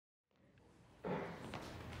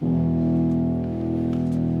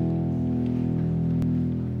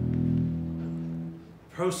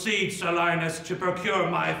Proceed, Sir Linus, to procure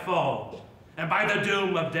my fall, and by the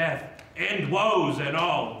doom of death, end woes and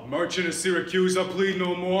all. Merchant of Syracuse, I plead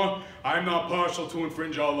no more. I am not partial to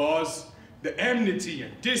infringe our laws. The enmity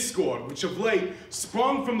and discord which of late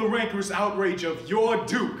sprung from the rancorous outrage of your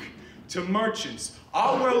duke to merchants,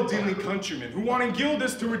 our well-dealing countrymen who want in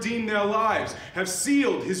Gildas to redeem their lives, have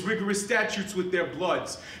sealed his rigorous statutes with their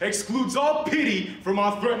bloods, excludes all pity from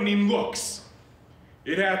our threatening looks.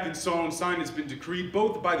 It hath in solemn sign has been decreed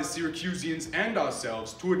both by the Syracusians and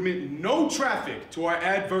ourselves to admit no traffic to our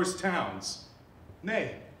adverse towns.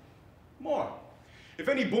 Nay, more. If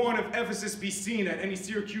any born of Ephesus be seen at any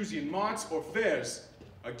Syracusian marts or fairs,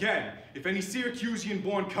 again, if any Syracusian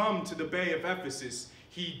born come to the bay of Ephesus,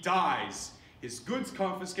 he dies. His goods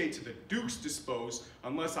confiscate to the duke's dispose,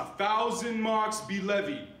 unless 1,000 marks be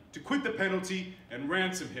levied to quit the penalty and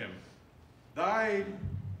ransom him. Thy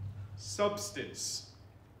substance,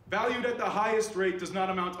 valued at the highest rate, does not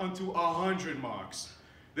amount unto 100 marks.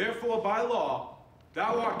 Therefore, by law,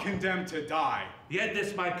 thou art condemned to die. Yet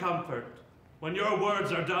this my comfort. When your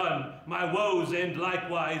words are done, my woes end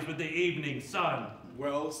likewise with the evening sun.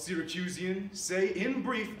 Well, Syracusian, say in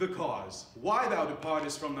brief the cause, why thou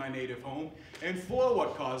departest from thy native home, and for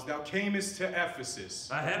what cause thou camest to Ephesus.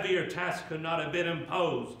 A heavier task could not have been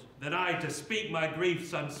imposed than I to speak my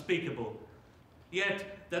griefs unspeakable.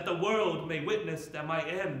 Yet that the world may witness that my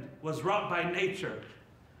end was wrought by nature,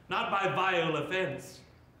 not by vile offense,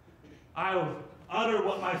 I'll utter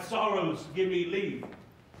what my sorrows give me leave.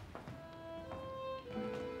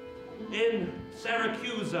 In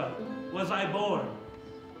Syracusa was I born,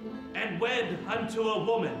 and wed unto a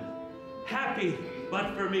woman, happy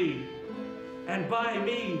but for me, and by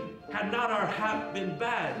me had not our hap been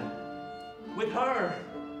bad. With her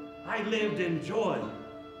I lived in joy.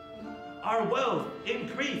 Our wealth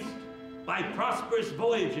increased by prosperous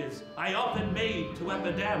voyages I often made to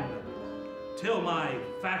Epidamnum, till my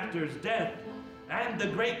factor's death and the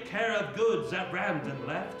great care of goods at Ramdon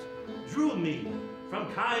left drew me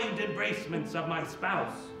from kind embracements of my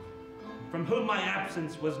spouse, from whom my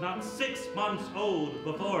absence was not 6 months old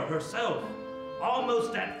before herself,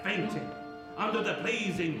 almost at fainting, under the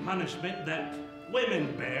pleasing punishment that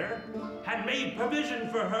women bear, had made provision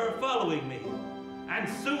for her following me, and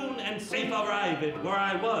soon and safe arrived where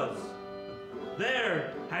I was.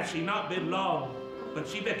 There had she not been long, but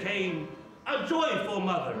she became a joyful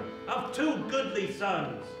mother of 2 goodly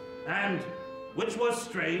sons, and, which was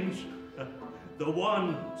strange, the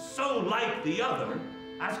one so like the other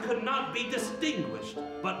as could not be distinguished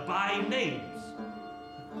but by names.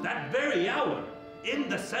 That very hour, in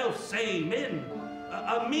the self-same inn,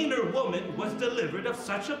 a meaner woman was delivered of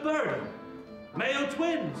such a burden. Male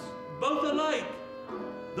twins, both alike.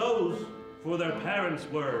 Those, for their parents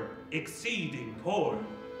were exceeding poor,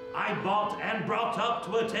 I bought and brought up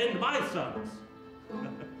to attend my sons.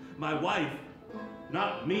 My wife,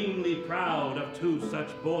 not meanly proud of 2 such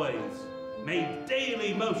boys, made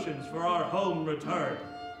daily motions for our home return.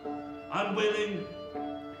 Unwilling,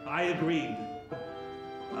 I agreed.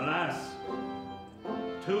 Alas,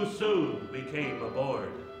 too soon we came aboard.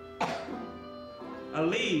 A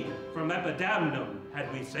league from Epidamnum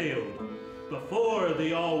had we sailed, before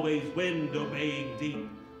the always wind-obeying deep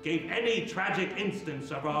gave any tragic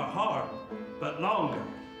instance of our harm, but longer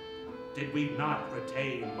did we not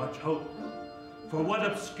retain much hope. For what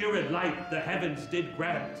obscured light the heavens did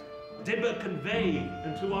grant, did but convey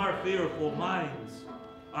into our fearful minds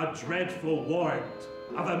a dreadful warrant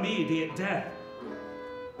of immediate death.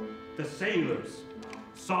 The sailors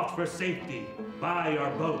sought for safety by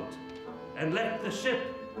our boat, and left the ship,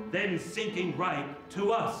 then sinking right,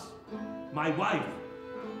 to us. My wife,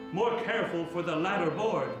 more careful for the ladder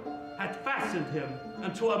board, had fastened him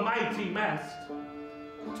unto a mighty mast.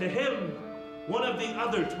 To him, one of the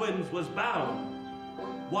other twins was bound,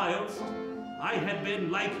 whilst I had been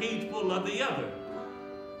like heedful of the other.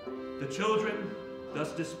 The children,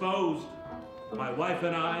 thus disposed, my wife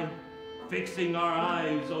and I, fixing our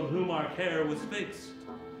eyes on whom our care was fixed,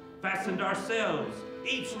 fastened ourselves,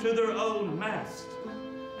 each to their own mast,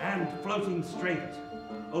 and floating straight,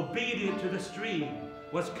 obedient to the stream,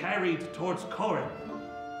 was carried towards Corinth,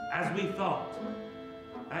 as we thought.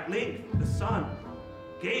 At length the sun,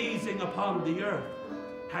 gazing upon the earth,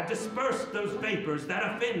 had dispersed those vapors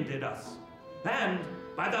that offended us, and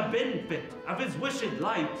by the benefit of his wished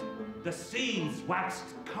light, the seas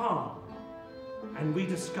waxed calm, and we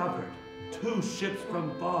discovered 2 ships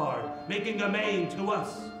from far, making amain to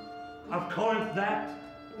us. Of Corinth that,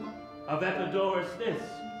 of Epidaurus this.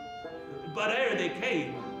 But ere they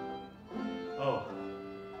came, oh,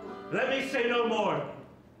 let me say no more.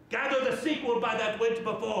 Gather the sequel by that went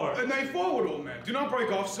before. And nay, forward, old man. Do not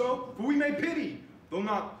break off so, for we may pity, though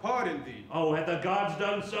not pardon thee. Oh, had the gods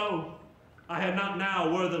done so, I had not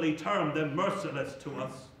now worthily termed them merciless to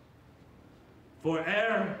us. For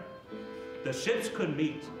ere the ships could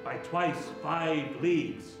meet by twice 5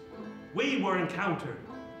 leagues, we were encountered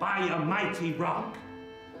by a mighty rock,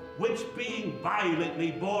 which being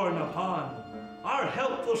violently borne upon, our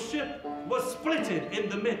helpful ship was splitted in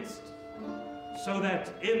the midst, so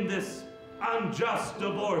that in this unjust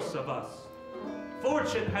divorce of us,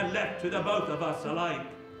 fortune had left to the both of us alike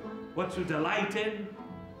what to delight in,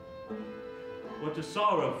 what to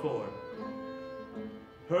sorrow for.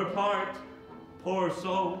 Her part, poor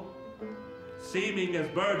soul, seeming as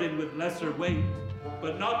burdened with lesser weight,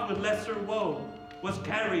 but not with lesser woe, was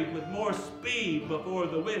carried with more speed before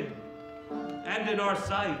the wind. And in our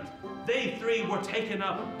sight, they 3 were taken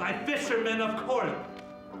up by fishermen of Corinth,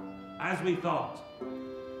 as we thought.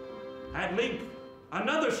 At length,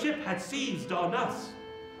 another ship had seized on us,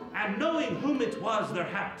 and knowing whom it was their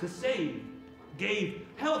hap to save, gave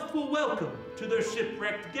healthful welcome to their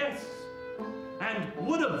shipwrecked guests, and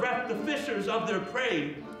would have reft the fishers of their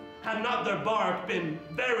prey, had not their bark been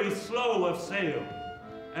very slow of sail,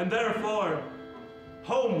 and therefore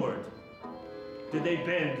homeward did they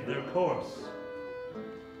bend their course.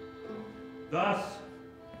 Thus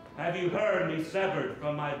have you heard me severed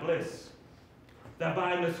from my bliss, that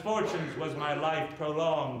by misfortunes was my life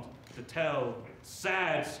prolonged to tell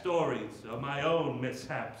sad stories of my own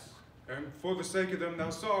mishaps. And for the sake of them thou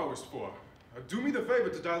sorrowest for, do me the favor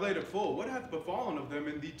to dilate it full. What hath befallen of them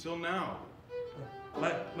in thee till now?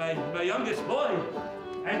 My youngest boy,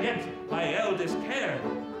 and yet my eldest care,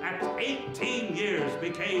 at 18 years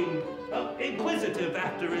became inquisitive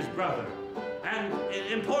after his brother, and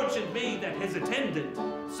it importuned me that his attendant,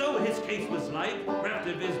 so his case was like, reft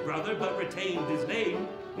of his brother, but retained his name,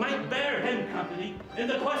 might bear him company in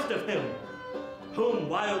the quest of him, whom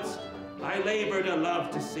whilst I labored a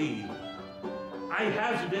love to see, I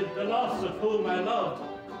hazarded the loss of whom I loved.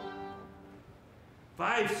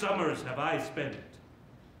 5 summers have I spent,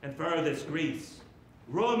 and furthest Greece,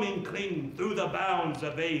 roaming clean through the bounds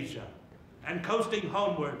of Asia, and coasting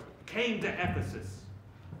homeward, came to Ephesus,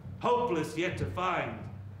 hopeless yet to find,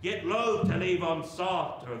 yet loath to leave on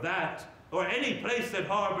sought or that, or any place that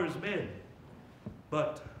harbors men.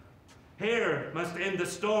 But here must end the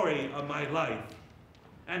story of my life,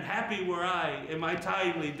 and happy were I in my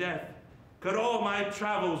timely death, could all my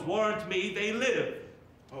travels warrant me they live.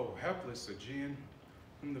 Oh, hapless Aegean,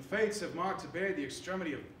 whom the fates have marked to bear the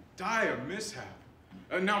extremity of dire mishap.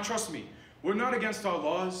 Now trust me, we're not against our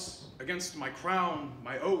laws, against my crown,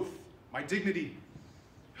 my oath, my dignity,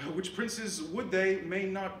 which princes would they may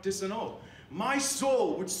not disannul. My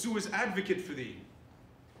soul would sue as advocate for thee.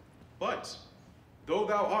 But, though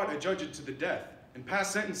thou art adjudged to the death, and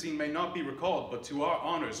past sentencing may not be recalled, but to our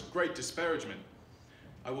honors great disparagement,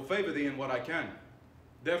 I will favor thee in what I can.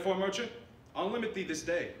 Therefore, merchant, I'll limit thee this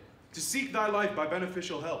day, to seek thy life by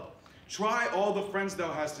beneficial help. Try all the friends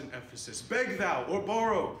thou hast in Ephesus, beg thou or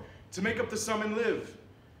borrow, to make up the sum and live.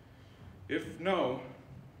 If no,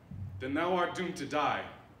 then thou art doomed to die.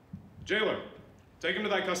 Jailer, take him to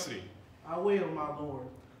thy custody. I will, my lord.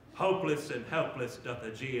 Hopeless and helpless doth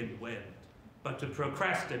Aegean wend, but to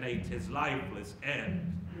procrastinate his lifeless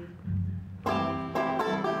end.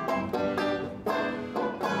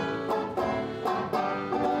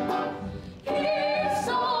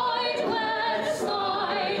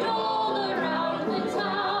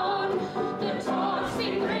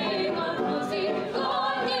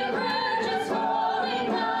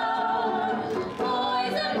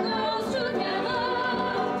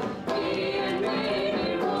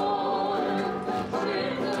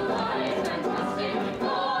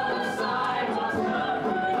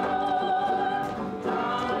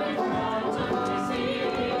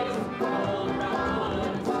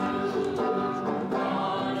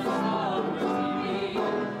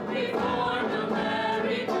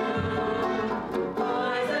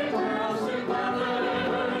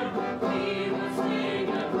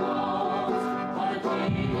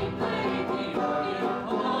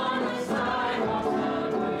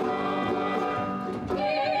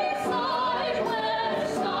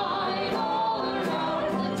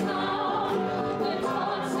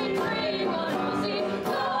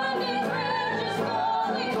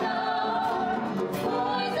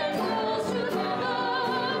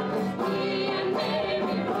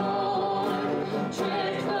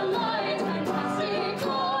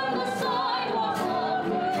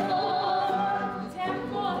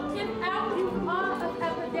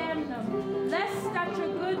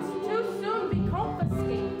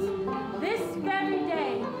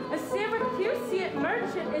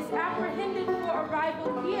 our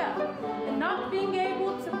arrival here, and not being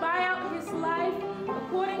able to buy out his life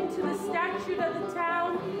according to the statute of the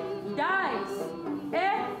town, dies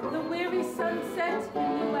ere the weary sun sets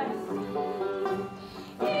in the west.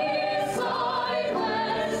 Here's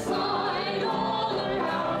silent sign all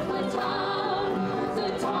around the town, the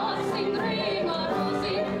tossing ring of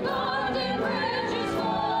rosy garden bridges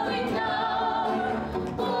falling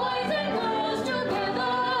down. Boys and girls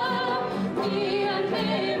together, me and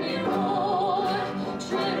Mimi roar,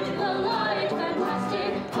 tread the light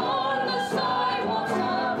fantastic on the sidewalks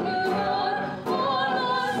of New York, on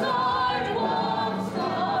the sidewalks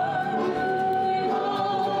of New York.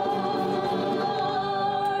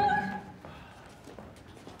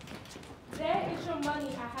 There is your money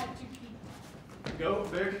I had to keep. Go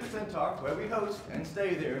fair to the Centaur, where we host, and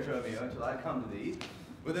stay there, Romeo, until I come to thee.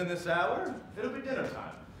 Within this hour, it'll be dinner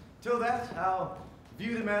time. Till that, I'll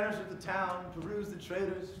view the manners of the town, peruse the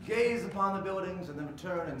traders, gaze upon the buildings, and then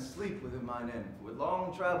return and sleep within mine inn. For with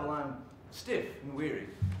long travel, I'm stiff and weary.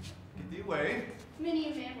 Get thee away.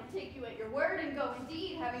 Many a man will take you at your word and go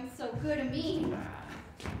indeed, having so good a mean.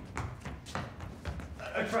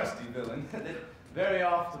 A trusty villain, that very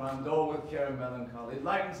often I'm dull with care and melancholy,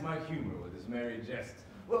 lightens my humor with his merry jests.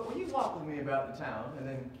 Well, will you walk with me about the town, and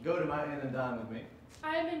then go to my inn and dine with me?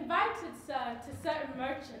 I am invited, sir, to certain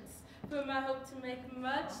merchants, whom I hope to make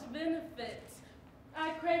much benefit.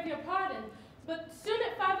 I crave your pardon, but soon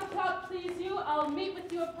at 5 o'clock, please you, I'll meet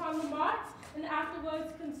with you upon the mart, and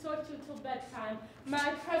afterwards consort you till bedtime.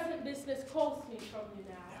 My present business calls me from you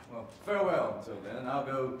now. Well, farewell until then, and I'll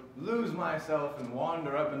go lose myself and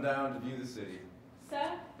wander up and down to view the city.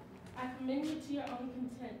 Sir, I commend you to your own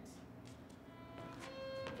content.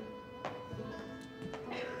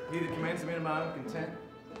 He that commends me to my own content,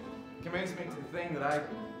 commends me to the thing that I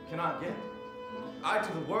cannot get. I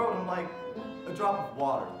to the world am like a drop of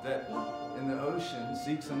water that in the ocean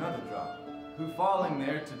seeks another drop, who falling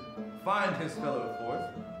there to find his fellow forth,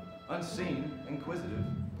 unseen, inquisitive,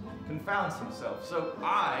 confounds himself. So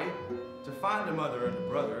I, to find a mother and a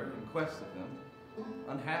brother in quest of them,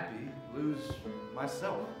 unhappy, lose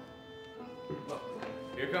myself. Well,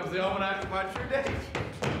 here comes the almanac of my true date.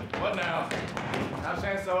 What now? How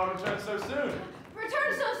chance thou I'll return so soon?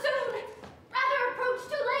 Return so soon! Rather approach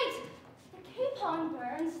too late! The capon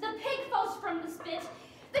burns, the pig falls from the spit,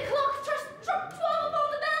 the clock just struck 12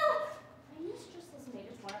 on the bell! My mistress has made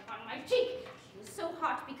it war upon my cheek. She is so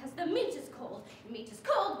hot because the meat is cold. The meat is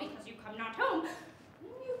cold because you come not home.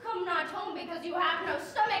 You come not home because you have no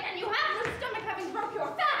stomach, and you have no stomach having broke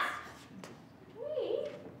your fast. We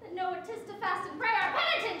that know it 'tis to fast and pray are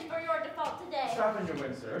penitent for your default today. Sharpen your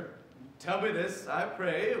wind, sir. Tell me this, I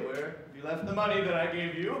pray, where have you left the money that I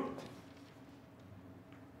gave you?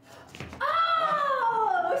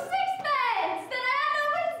 Oh, 6 pence that I had on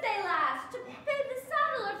Wednesday last to pay the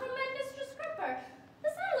saddler from my mistress Cripper. The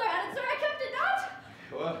saddler had it, sir, I kept it not.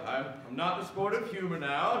 Well, I'm not the sport of humor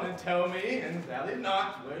now, and then tell me, and dally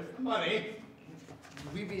not, where's the money?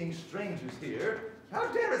 We being strangers here, how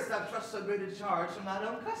darest thou trust so great a charge from thine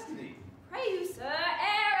own custody? Pray you, sir,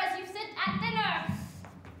 ere as you sit at dinner.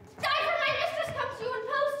 Die for my mistress comes to you in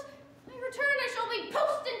post. My return I shall be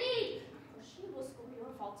post indeed, for she will score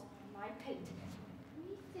your faults upon my pate.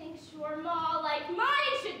 Methinks your maw like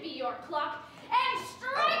mine should be your clock, and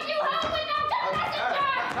strike you home without a messenger!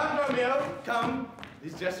 Come, Romeo, come.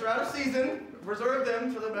 These jests are out of season. Reserve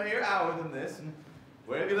them till a mere hour than this. And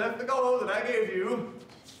where have you left the gold that I gave you?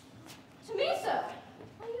 To me, sir?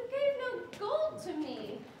 Why, you gave no gold to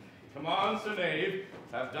me. Come on, Sir Knave.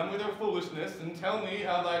 Have done with your foolishness, and tell me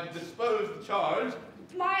how thy disposed the charge.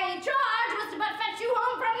 My charge was to but fetch you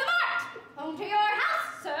home from the mart. Home to your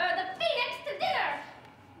house, sir, the Phoenix to dinner.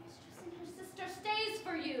 Mistress and her sister stays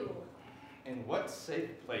for you. In what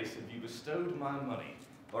safe place have you bestowed my money?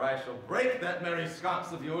 Or I shall break that merry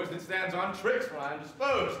sconce of yours that stands on tricks when I am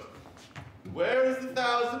disposed. Where is the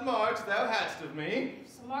 1,000 marks thou hadst of me?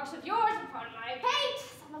 Some marks of yours upon my pate,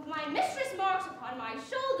 some of my mistress marks upon my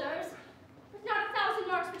shoulders, but not 1,000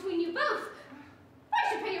 marks between you both. I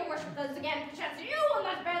should pay your worship those again, perchance you will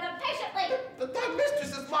not bear them patiently. But thy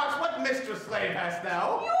mistress's marks, what mistress slave hast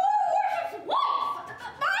thou? Your worship's wife!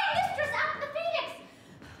 My mistress at the Phoenix!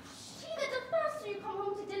 She that does faster you come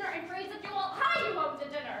home to dinner and prays that you will hie you home to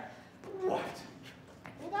dinner. What?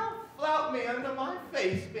 Will thou flout me under my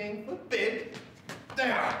face, being forbid?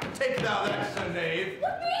 There, take thou that, Sir Knave.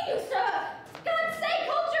 What mean you, sir? For God's sake,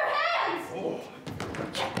 hold your hands! Oh.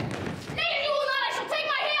 Nay, if you will not, I shall take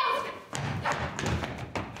my heels!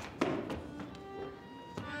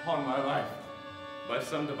 Upon my life, by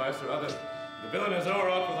some device or other, the villain has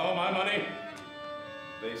overwrought with all my money.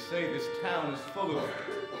 They say this town is full of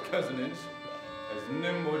cousinage, as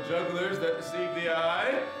nimble jugglers that deceive the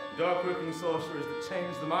eye, dark-looking sorcerers that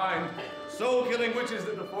change the mind, soul-killing witches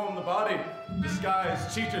that deform the body,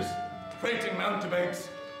 disguised cheaters, prating mountebanks,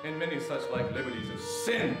 and many such like liberties of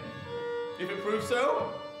sin. If it proves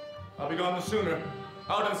so, I'll be gone the sooner,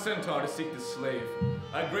 out on Centaur to seek the slave.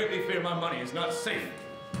 I greatly fear my money is not safe.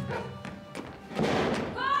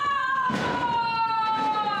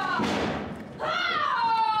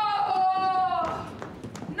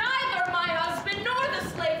 Neither my husband nor the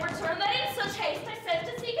slave return that in such haste I sent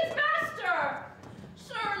to seek his master.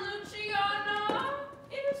 Sir Luciana,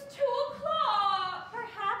 it is 2 o'clock.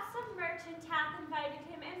 Perhaps some merchant hath invited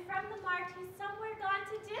him, and from the mart he's somewhere gone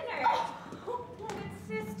to dinner.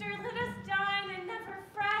 Good sister, let us dine and never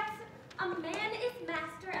fret. A man is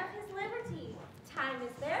master of his liberty. Time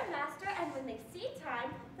is their master, and when they see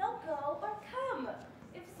time, they'll go or come.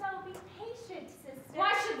 If so, be patient, sister.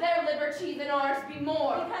 Why should their liberty than ours be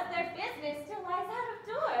more? Because their business still lies out of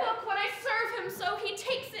doors. Look, when I serve him so, he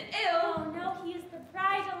takes it ill. Oh no, he is the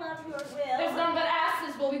bridle of your will. There's none but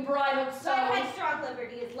asses will be bridled so. Their headstrong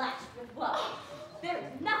liberty is lashed with woe. There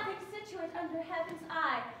is nothing situate under heaven's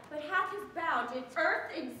eye, but hath his bound in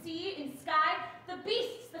earth, in sea, in sky. The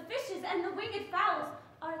beasts, the fishes, and the winged fowls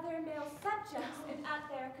are their male subjects and at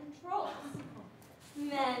their control.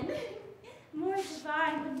 Men, more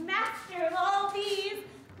divine, but master of all these,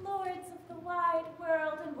 lords of the wide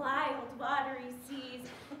world and wild watery seas,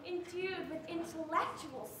 endued with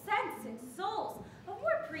intellectual sense and souls of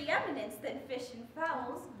more preeminence than fish and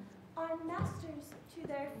fowls, are masters to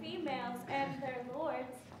their females and their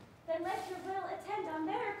lords. Then let your will attend on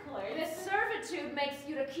their accord. This servitude makes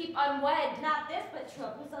you to keep unwed. Not this, but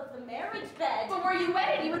troubles of the marriage bed. But were you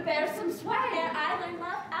wedded, you would bear some sway. Ere I learn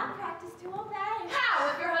love, I'll practice to obey.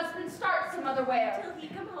 How, if your husband starts some other where? Till he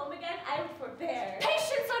come home again, I will forbear.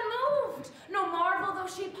 Patience unmoved, no marvel though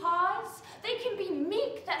she pause. They can be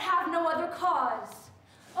meek that have no other cause.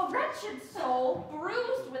 A wretched soul,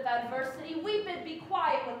 bruised with adversity, we bid be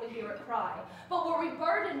quiet when we hear it cry. But were we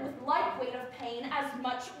burdened with like weight of pain, as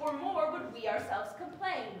much or more would we ourselves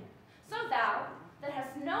complain. So thou, that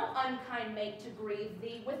hast no unkind mate to grieve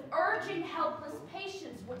thee, with urging helpless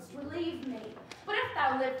patience wouldst relieve me. But if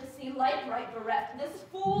thou live to see light right bereft, this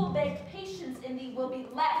fool-baked patience in thee will be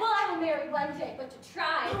left. Well, I will marry one day, but to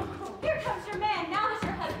try. Here comes your man, now that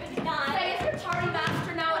your husband is nigh. Say, is your tardy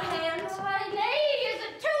master now at hand? Nay, he is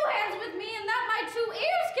at 2 hands with me, and that my 2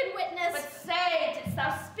 ears can witness. But say, didst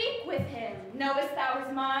thou speak with him? Knowest thou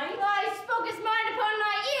his mind? I spoke his mind upon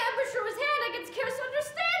my ear, but through his hand I could scarce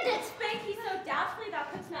understand it. Spake he so doubtfully thou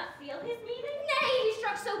couldst not feel his meaning? Nay, he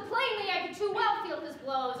struck so plainly I could too well feel his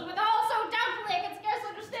blows, and withal so doubtfully I could scarce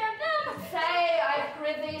understand them. Say, I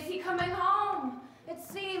prithee, is he coming home? It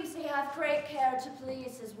seems he hath great care to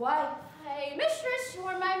please his wife. Hey, mistress,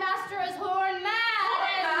 sure my master is horn mad.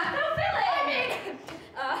 Horn mad? No villain!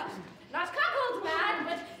 Not cuckold mad,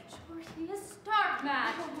 but sure he is stark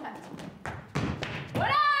mad.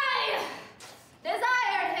 When I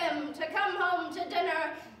desired him to come home to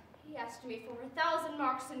dinner, he asked me for 1,000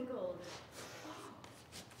 marks in gold.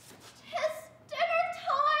 'Tis dinner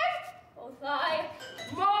time, quoth I.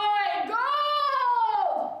 My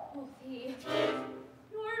gold, quoth he.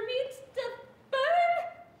 Your meat doth burn,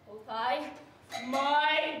 quoth I.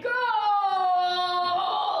 My gold,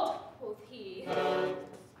 quoth he.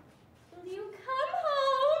 Will you come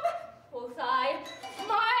home, quoth I.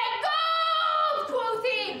 My gold, quoth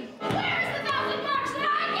he. Where's the 1,000 marks that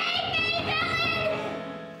I gave thee, villain?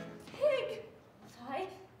 Pig, quoth I,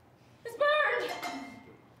 is burned.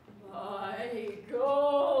 My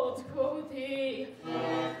gold, quoth he.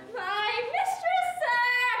 My mistress,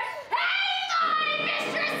 sir! Hey, thy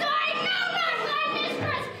mistress! I know not thy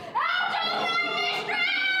mistress! Out of thy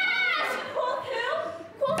mistress! Quoth who?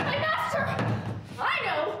 Quoth my master. I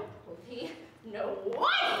know, quoth he. No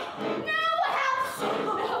wife, no house,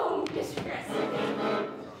 no mistress.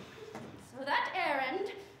 So that errand,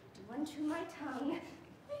 do unto my tongue.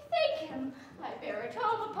 I thank him. I bear it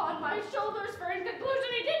home upon my shoulders, for in conclusion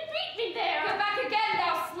he did beat me there. Go back again,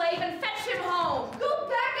 thou slave, and fetch him home. Go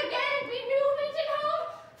back again and be new beaten home?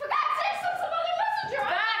 For God's sake, send some other messenger.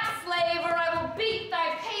 Back, slave, or I will beat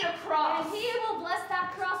thy paid across. And he will bless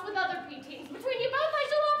that cross with other beatings. Between you both I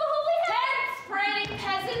shall have the holy hand. Tense, prating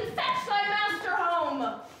peasant, fetch thy master home.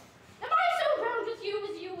 Am I so round with you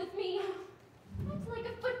as you with me? It's like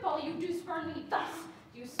a football, you do spurn me thus.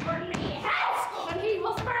 You spurn me hence, and he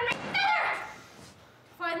will spurn me thither.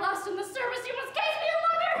 If I lost in the service, you must case me a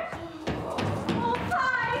wonder. Oh,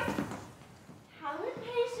 fie! How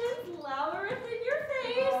impatience lowereth in your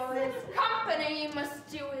face. Oh, his company must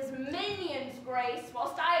do his minions grace,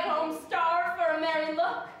 whilst I at home starve for a merry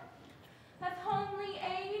look. Hath home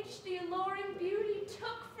alluring beauty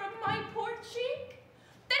took from my poor cheek?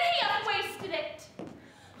 Then he hath wasted it.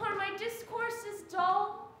 Are my discourses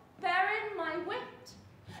dull, barren my wit?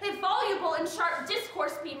 If voluble and sharp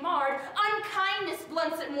discourse be marred, unkindness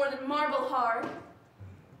blunts it more than marble hard.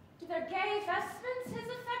 Do their gay vestments his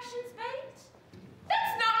affections bait?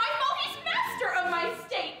 That's not my fault, he's master of my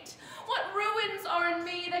state. What ruins are in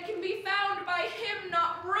me that can be found by him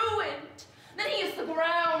not ruined? Then he is the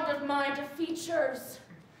ground of my defeatures.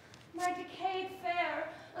 My decayed fair,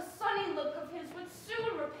 a sunny look of his would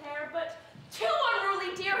soon repair, but too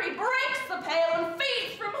unruly dear, he breaks the pail and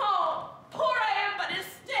feeds from home. Poor I am, but is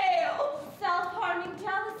stale. Self-harming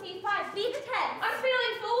jealousy, 5 be the 10.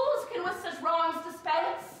 Unfeeling fools can with such wrongs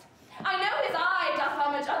dispense. I know his eye doth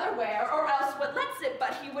homage otherwhere, or else what lets it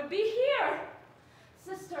but he would be here.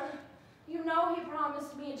 Sister, you know he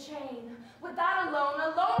promised me a chain. With that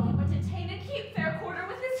alone he would detain and keep fair quarter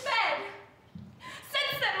with his bed.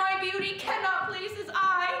 Since that my beauty cannot please his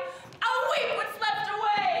eye, I'll weep what's left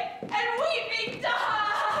away, and weeping die.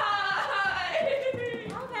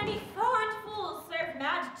 How many fond fools serve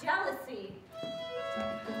mad jealousy?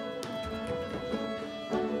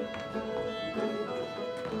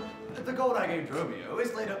 The gold I gave Dromio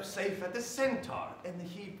is laid up safe at the Centaur, and the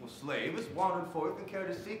heedful slave has wandered forth and care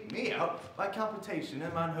to seek me out by computation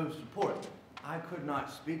and mine host's report. I could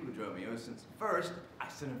not speak with Dromio since first I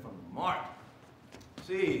sent him from the mart.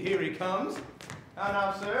 See, here he comes. How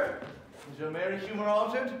now, sir? Is your merry humor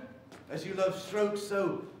altered? As you love strokes,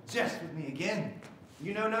 so jest with me again.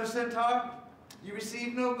 You know no Centaur? You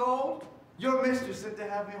receive no gold? Your mistress sent to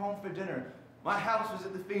have me home for dinner. My house was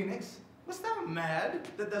at the Phoenix. Wast thou mad,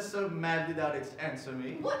 that thus so madly thou didst answer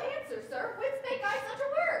me? What answer, sir? Whence spake I such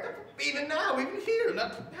a word? Even now, even here,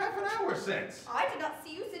 not half an hour since. I did not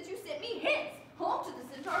see you since you sent me hence, home to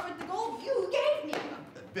the Centaur with the gold you gave me.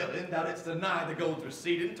 Villain, thou didst deny the gold's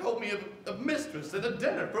receipt and told me of a mistress and a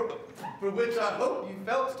dinner, for which I hope you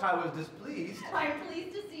felt I was displeased. I am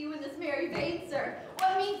pleased to see you in this merry vein, sir.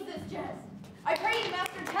 What means this jest? I pray you,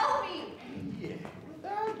 master, tell me. Yeah,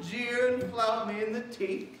 thou jeer and flout me in the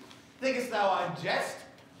teeth. Thinkest thou I jest?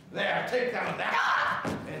 There, take down that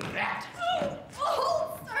and that.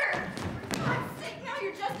 Oh, sir! For God's sake, now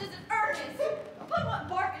you're just as in earnest. But what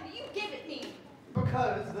bargain do you give at me?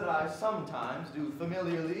 Because that I sometimes do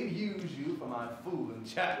familiarly use you for my fool and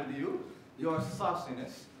chat with you, your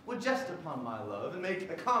sauciness would jest upon my love and make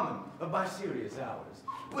a common of my serious hours.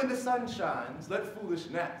 When the sun shines, let foolish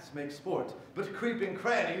gnats make sport, but creeping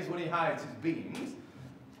crannies when he hides his beams.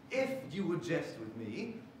 If you would jest with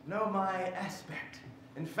me, know my aspect,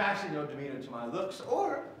 and fashion your demeanor to my looks,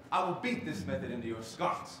 or I will beat this method into your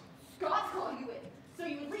sconce. Scots call you it. So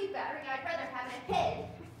you would leave battering, I'd rather have a head.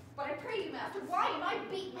 But I pray you, master, why am I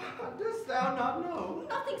beaten? Dost thou not know?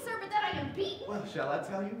 Nothing, sir, but that I am beaten. Well, shall I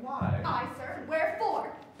tell you why? Aye, sir, and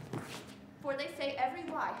wherefore? For they say every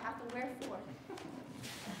why hath a wherefore.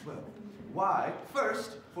 Well, why?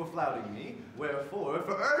 First, for flouting me. Wherefore,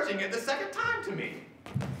 for urging it the second time to me.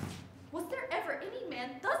 Was there ever any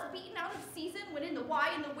man thus beaten out of season when in the why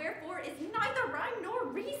and the wherefore is neither rhyme nor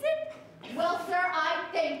reason? Well, sir, I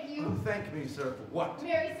thank you. Oh, thank me, sir, for what?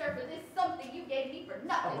 Marry, sir, for this something you gave me for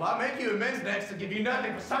nothing. Oh, well, I'll make you amends next to give you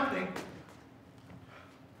nothing for something.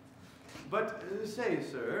 But say,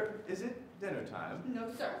 sir, is it dinner time? No,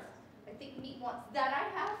 sir. I think meat wants that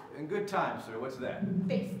I have. In good time, sir. What's that?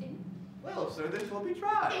 Basting. Well, sir, then 'twill be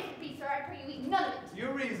tried. If it be, sir, I pray you eat none of it.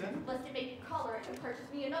 Your reason? Lest it make you choleric and purchase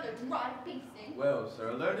me another dry basting. Well,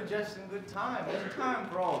 sir, learn to jest in good time. There's a time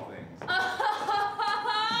for all things. Oh!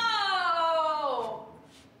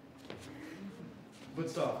 But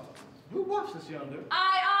soft. Who watches yonder?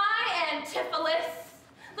 I, Antipholus,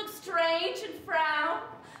 look strange and frown.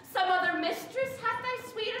 Some other mistress hath thy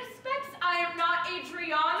sweet aspects. I am not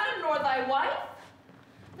Adriana, nor thy wife.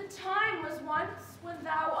 The time was once when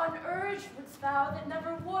thou unurged wouldst vow that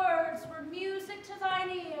never words were music to thine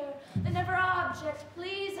ear, that never object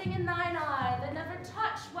pleasing in thine eye, that never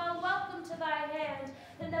touch well welcome to thy hand,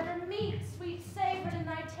 that never meat sweet savored in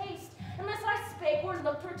thy taste, unless I spake or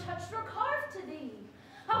looked or touched or carved to thee.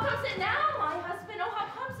 How comes it now, my husband? Oh, how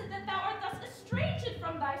comes it that thou art thus estranged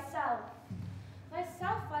from thyself?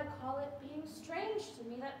 Thyself I call it, being strange to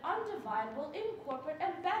me, that undividable, incorporate,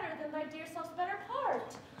 and better than thy dear self's better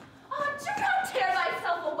part. Ah, do not tear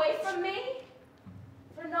thyself away from me.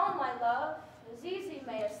 For know, my love, as easy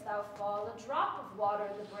mayest thou fall, a drop of water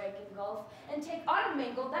in the breaking gulf, and take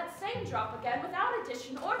unmingled that same drop again, without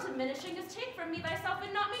addition or diminishing, as take from me thyself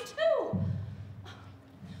and not me too.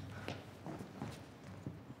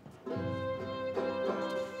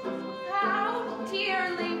 How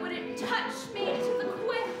dearly would it touch me to the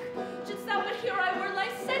quick, just thou but here I were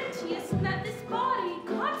licentious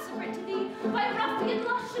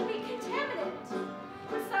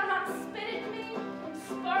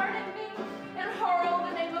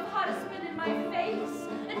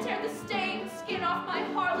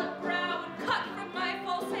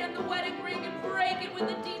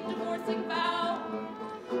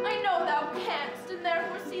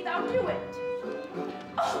thou knew it.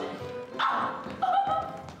 Oh. Ah.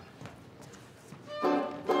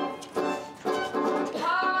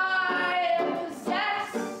 I am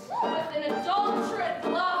possessed with an adulterate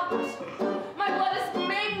lust. My blood is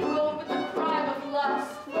mingled with the crime of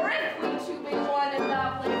lust. For if we two be one and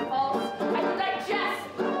thou play false, I can digest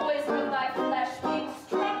the poison of thy flesh, being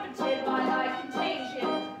trumpeted by thy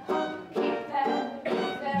contagion. Keep then,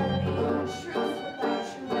 verily, truth with thy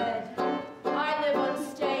true wed. I live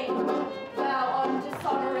unstained, thou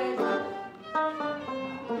undishonored.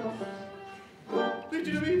 Did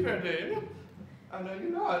you leave her, dame? I know you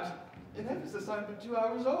not. In Ephesus, I'm but 2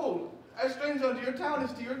 hours old. As strange unto your town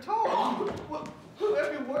as to your tongue. Well,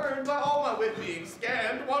 every word, by all my wit being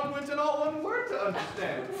scanned, one wit and all one word to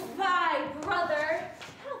understand. Thy brother,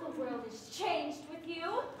 how the world is changed with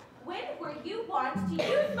you. When were you wont to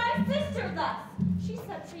use my sister thus? She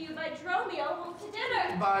sent for you by Dromio home to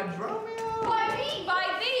dinner. By Dromio? By me, by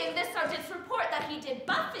thee, and this thou didst report that he did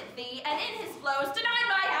buffet thee, and in his blows denied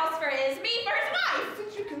my house for his, me for his wife.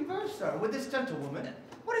 Since you converse, sir, with this gentlewoman,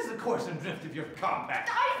 what is the course and drift of your combat?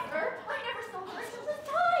 I, sir, I never saw her till this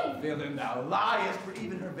time. Villain, thou liest, for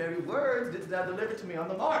even her very words didst thou deliver to me on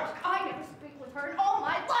the march. I never speak with her in all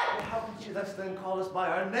my life. How could she thus then call us by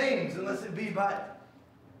our names, unless it be by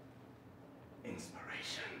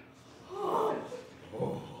inspiration? Oh.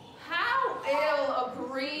 How ill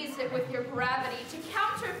agrees it with your gravity to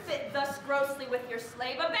counterfeit thus grossly with your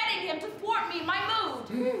slave, abetting him to thwart me my mood.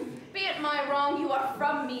 Be it my wrong, you are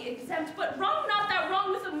from me exempt, but wrong not that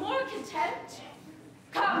wrong with a more contempt.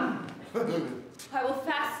 Come, I will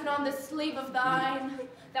fasten on this sleeve of thine.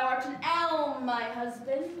 Thou art an elm, my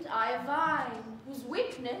husband, I a vine, whose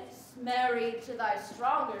weakness, married to thy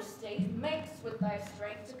stronger state, makes with thy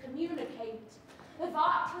strength to communicate. If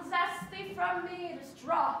aught possess thee from me, it is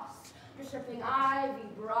dross, usurping ivy,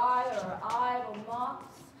 briar, or idle moss,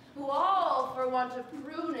 who all, for want of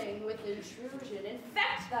pruning with intrusion,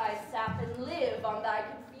 infect thy sap and live on thy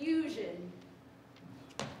confusion.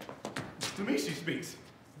 To me she speaks.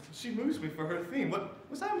 She moves me for her theme. What,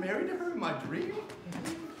 was I married to her in my dream?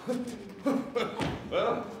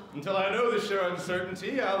 Well, until I know the sure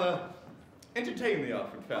uncertainty, I'll entertain the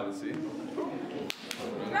offered fallacy.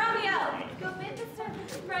 Romeo, go bid the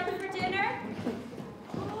servants spread for dinner.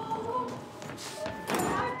 Oh,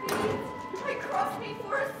 happy, I cross me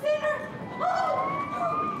for a sinner.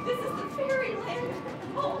 Oh, this is the fairyland.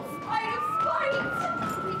 Oh, spite of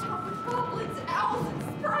spite. We talk with goblins, owls, and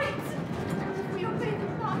sprites. And if we obey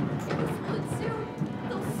them not, it will split soon.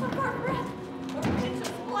 They'll suck our breath, or pinch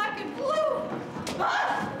us black and blue.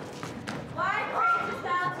 Ah! Why praises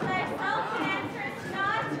thou to thyself and answerest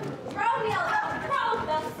not? Romeo,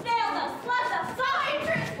 the snail, the slut, the I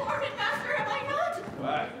transformed it, master, am I not?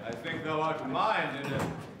 Why, I think thou art mine, and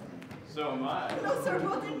so am I. No, sir,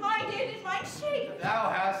 both in mind and in mind shape. Thou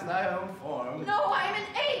hast thy own form. No, I am an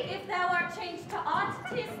ape. If thou art changed to aught,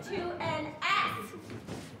 'tis to an ass.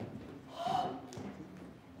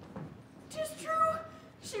 'Tis true.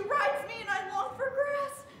 She rides me and I long for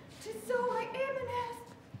grass. 'Tis so I am an ass.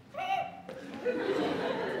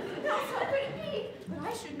 Now, so could it be? But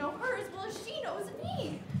I should know her as well as she knows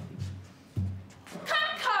me.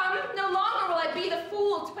 Come, come! No longer will I be the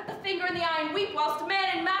fool to put the finger in the eye and weep whilst man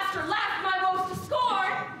and master laugh my woes to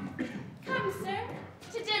scorn. Come, sir,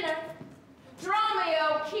 to dinner.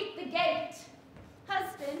 Dromio, keep the gate.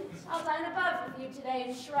 Husband, I'll dine above with you today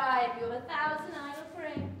and shrive you of 1,000 idle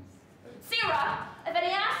frames. Sirrah, if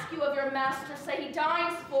any ask you of your master, say he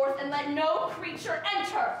dines forth and let no creature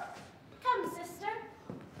enter. Come, sister.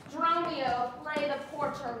 Dromio, play the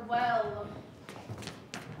porter well.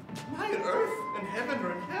 Am I in earth and heaven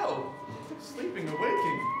or in hell? Sleeping or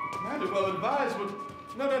waking, neither well advised, would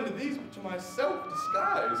not unto these but to myself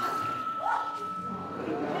disguised.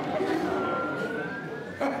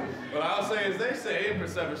 Well, I'll say as they say, and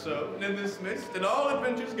persever so, and in this mist, and all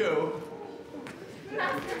adventures go.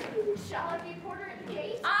 Master, shall I be porter at the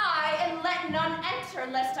gate? Aye, and let none enter,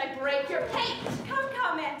 lest I break your pate. Come,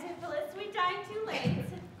 come, Antipholus, we dine too late.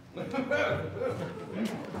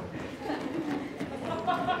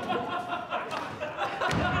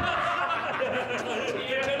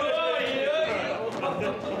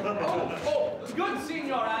 Good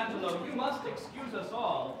Signor Angelo, you must excuse us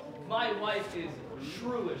all. My wife is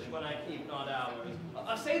shrewish when I keep not hours.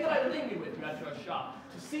 Say that I linger with you at your shop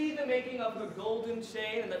to see the making of her golden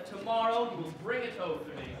chain, and that tomorrow you will bring it home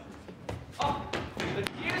to me. Oh, but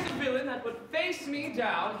here's a villain that would face me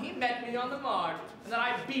down. He met me on the march, and that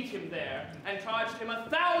I beat him there, and charged him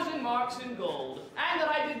 1,000 marks in gold, and that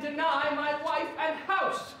I did deny my wife and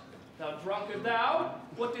house. Thou drunkard thou,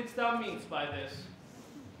 what didst thou mean by this?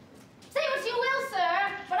 Say what you will,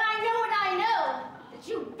 sir, but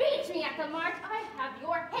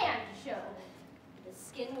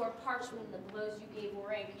parchment and the blows you gave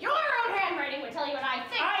were ink. Your own handwriting would tell you what I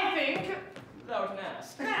think. I think thou art an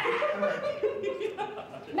ass.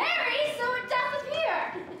 Marry, so it doth appear,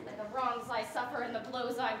 that the wrongs I suffer and the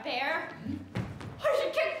blows I bear, I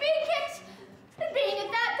should kick, be kicked, and being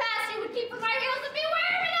at that pass, he would keep from my heels and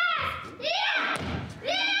beware of an ass! Yeah!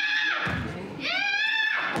 Yeah!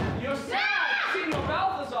 Yeah! You're sad, Signor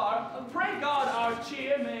Balthazar. Pray God our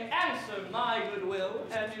cheer may answer my goodwill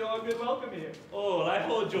and your good welcome here. Oh, I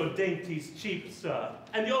hold your dainties cheap, sir.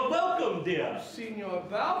 And you're welcome, dear. Signor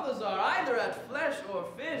Balthazar, either at flesh or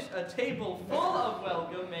fish, a table full of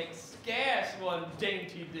welcome makes scarce one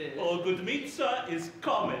dainty dish. All good meat, sir, is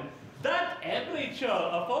common. That every churl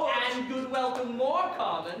affords. And good welcome more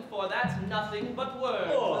common, for that's nothing but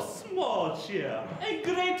words. Oh, small cheer. A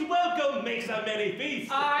great welcome makes a merry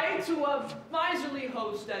feast. I, to a miserly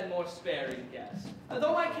host and more sparing guest,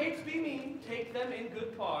 though my capes be mean, take them in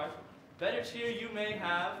good part. Better cheer you may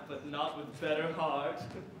have, but not with better heart.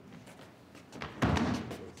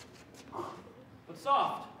 But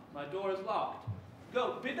soft, my door is locked.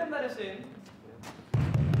 Go, bid them let us in.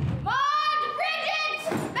 Maud,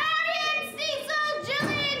 Bridget, Marion, Cecil,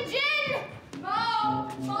 Jillian, Jin, Mo,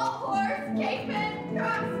 horse, Capon,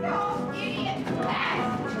 coxcomb, idiot,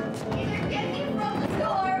 ass. Either get thee from the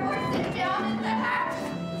door or sit down in the hatch.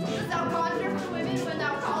 Dost thou conjure for women when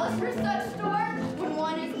thou callest for such store? When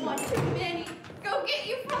one is one too many, go get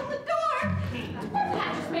you from the door. What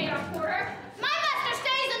hatch is made our porter? My master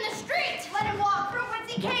stays in the street. Let him walk from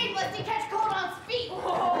whence he came, lest he catch cold on his feet. Who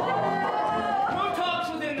talks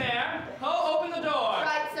within there? Ho, open the door.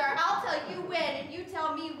 Right, sir. I'll tell you when, and you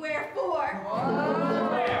tell me wherefore.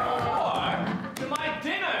 Wherefore? To my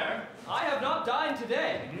dinner. I have not dined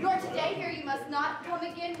today. Nor today here you must not come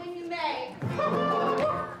again when you may.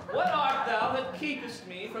 What art thou that keepest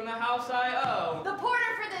me from the house I owe? The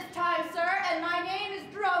porter for this time, sir, and my name is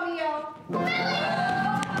Dromio. Billy!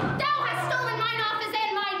 Thou hast stolen mine office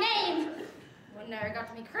and my name. One ne'er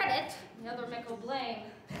got me credit, the other mickle blame.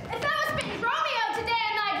 If thou hast been Dromio today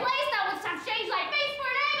in thy place, thou wouldst have changed thy face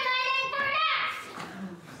for an egg and thy name for an ass.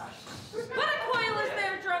 What a coil is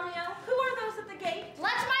there, Dromio? Who are those at the gate?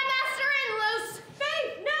 Let my master in, loose.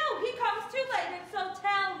 Faith, no, he comes too late, and so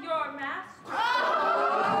tell your master.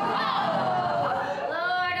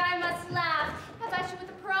 Lord, I must laugh. I thought you with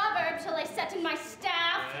a proverb till I set in my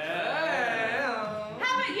staff.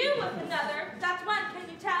 How about you with another? That's one, can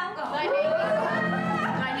you tell? Thy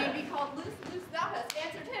name be called Loose, Loose, thou hast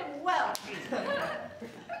answered him well.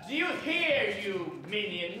 Do you hear, you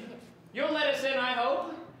minion? You'll let us in, I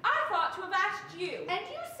hope? I thought to have asked you. And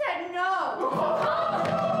you said no.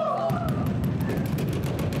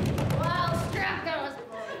 Well, strap goes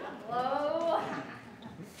low.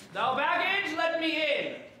 Thou baggage, let me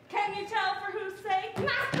in. Can you tell for whose sake?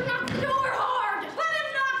 Master, knock the door hard. Let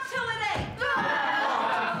him knock till it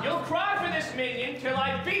ain't. You'll cry for this minion till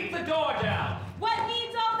I beat the door down. What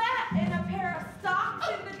needs all that in a pair of socks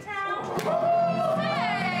in the town?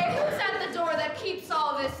 Hey, who's at the door that keeps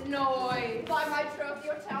all this noise? By my troth,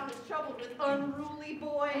 your town is troubled with unruly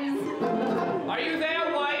boys. Are you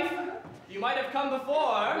there, wife? You might have come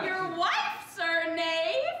before. Your wife, sir,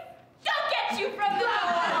 knave? She'll get you from the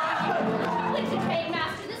door. Which is paid,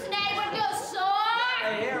 master, this knave would go sore.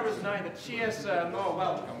 The air is neither cheer, sir, nor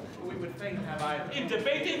welcome. We would fain have either. In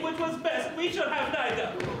debating which was best, we shall have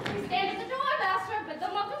neither. Stand at the door, master, bid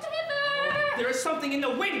them welcome hither. There is something in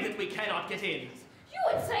the wind that we cannot get in. You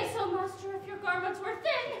would say so, master, if your garments were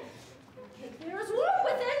thin. There is warm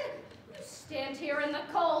within. You stand here in the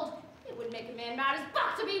cold. It would make a man mad as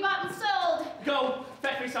buck to be bought and sold. Go,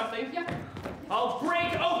 fetch me something. Yeah. I'll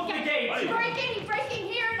break open the gate. Break in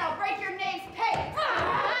here, and I'll break your knave's pay.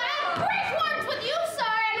 Break words with you,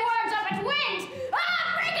 sir, and words up at wind.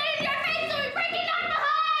 Break it in your face, so we break it not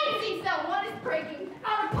behind. See, so one is breaking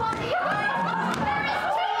out upon thee. There is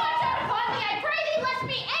too much out upon thee. I pray thee, let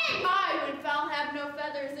me in. When fowl have no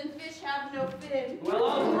feathers and fish have no fin. Well,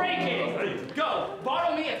 I'll break it. Go,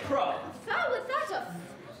 borrow me a crow. Fowl without a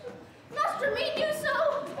master, mean you so?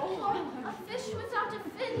 A fish without a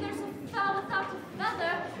fin, there's a fowl without a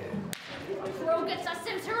feather. A crow gets us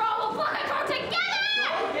into all will pluck a crow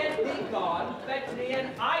together! Get thee gone, fetch me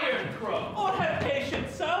an iron crow. Oh, have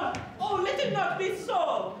patience, sir. Oh, let it not be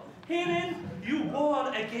so. Herein you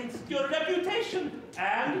war against your reputation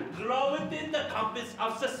and draw within the compass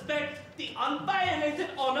of suspect the unviolated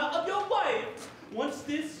honor of your wife. Once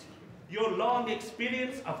this, your long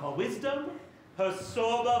experience of her wisdom, her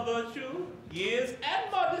sober virtue, years,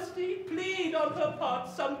 and modesty plead on her part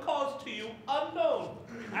some cause to you unknown.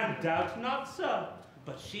 And doubt not, sir,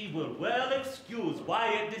 but she will well excuse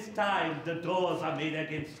why at this time the doors are made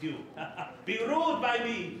against you. Be ruled by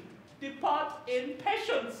me, depart in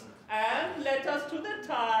patience, and let us to the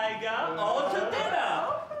tiger or to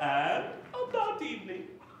dinner. And about evening,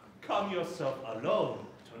 come yourself alone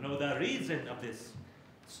to know the reason of this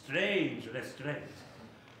strange restraint.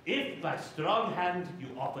 If by strong hand you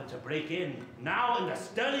offer to break in, now in the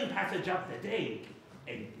sterling passage of the day,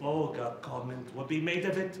 a vulgar comment will be made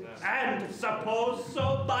of it, and suppose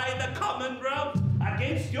so by the common route,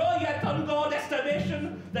 against your yet ungold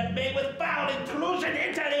estimation, that may with foul intrusion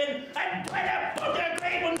enter in, and dwell upon your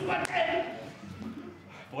grave when you attend.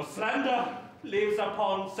 For slander lives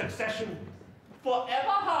upon succession, forever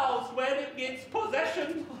housed when it gets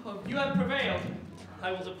possession. Oh, you have prevailed.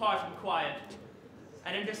 I will depart in quiet,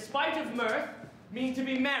 and in despite of mirth, mean to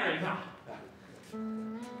be merry.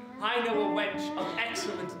 I know a wench of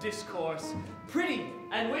excellent discourse, pretty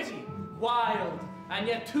and witty, wild, and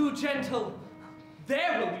yet too gentle.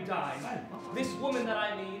 There will we dine. This woman that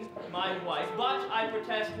I mean, my wife, but I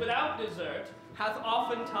protest without desert, hath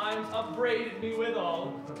oftentimes upbraided me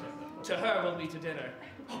withal. To her will be to dinner.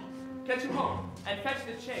 Catch him home, and fetch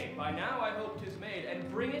the chain. By now I hope 'tis made, and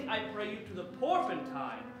bring it, I pray you, to the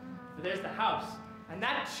Porpentine. For there's the house, and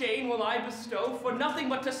that chain will I bestow for nothing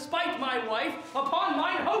but to spite my wife upon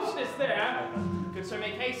mine hostess there. Good sir,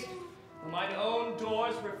 make haste. For mine own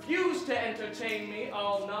doors refuse to entertain me,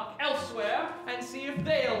 I'll knock elsewhere and see if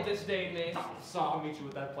they'll disdain me. So I'll meet you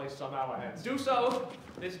at that place some hour hence. Do so.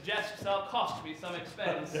 This jest shall cost me some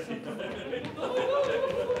expense.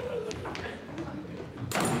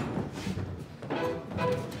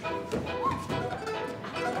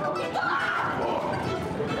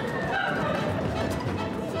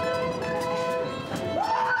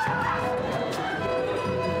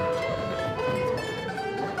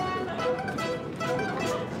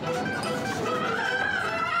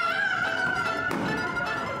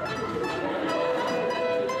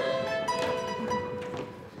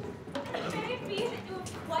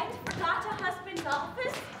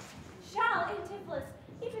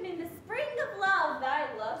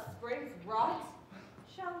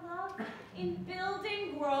 in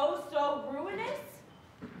building grow so ruinous?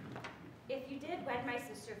 If you did wed my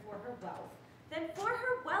sister for her wealth, then for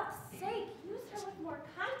her wealth's sake, use her with more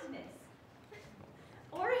kindness.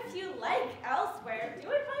 Or if you like elsewhere, do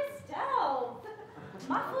it by stealth.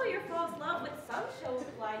 Muffle your false love with some show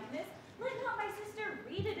of blindness. Let not my sister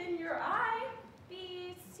read it in your eye.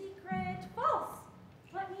 Be secret, false.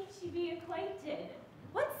 What need she be acquainted?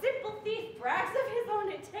 What simple thief brags of his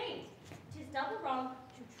own attaint? 'Tis double wrong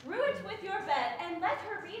to trew it with your bed, and let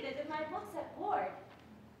her read it in my books at board.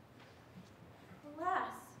 Alas,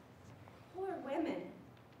 poor women,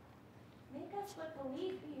 make us but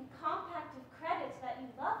believe, being compact of credit, that you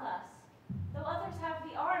love us. Though others have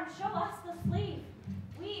the arm, show us the sleeve.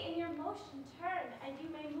 We in your motion turn, and you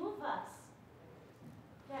may move us.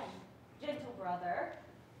 Then, gentle brother,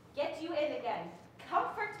 get you in again.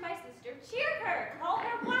 Comfort my sister, cheer her, call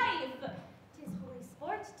her wife. 'Tis holy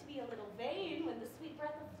sport to be a little vain when the sweet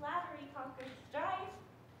breath of flattery conquers strife.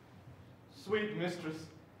 Sweet mistress,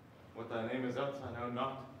 what thy name is else I know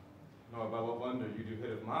not, nor by what wonder you do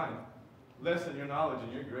hit of mine. Less in your knowledge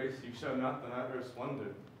and your grace you show not than I erst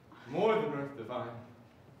wondered, more than earth divine.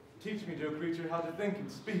 Teach me, dear creature, how to think and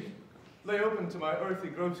speak, lay open to my earthy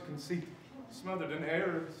gross conceit, smothered in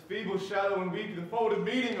errors, feeble, shallow, and weak, the folded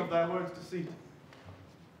meaning of thy words' deceit.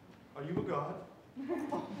 Are you a god?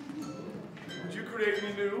 Would you create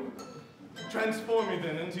me new? Transform me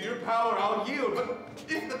then, into your power I'll yield, but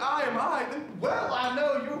if that I am I, then well I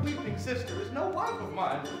know your weeping sister is no wife of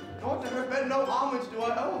mine, nor to her bed no homage do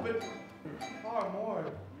I owe, but far more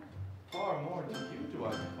to you do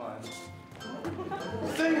I decline.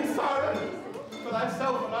 Sing, siren, for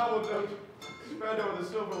thyself and I will dote, spread over the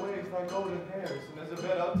silver waves thy golden hairs, and as a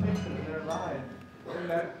bed I'll take them in their line, in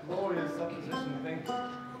that glorious supposition think,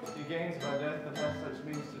 he gains by death that has such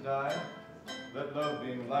means to die, let love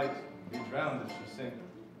being light be drowned that she sink.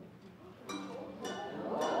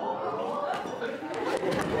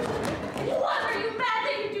 What, are you mad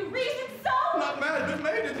that you do reason so? Not mad, but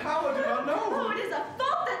maiden, how do I know? Oh, it is a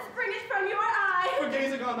fault that springeth from your eye. For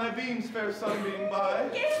gazing on thy beams, fair sunbeam by.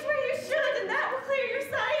 Gaze where you should, and that will clear your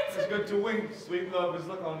sight. 'Tis good to wink, sweet love, as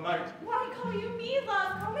look on night. Why call you me,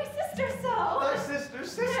 love? Call my sister so. Thy sister,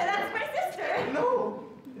 sister. That's my sister. No,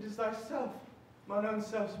 it is thyself. Mine own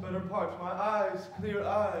self's better part, my eyes, clear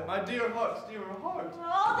eye, my dear heart's dearer heart.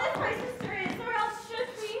 Well, all this my sister is, or else should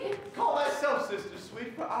we? Call thyself sister,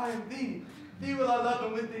 sweet, for I am thee. Thee will I love,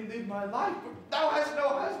 and with thee lead my life. For thou hast no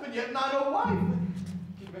husband, yet not a wife.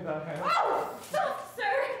 Give me thy hand. Oh, soft,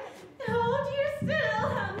 sir. Hold you still.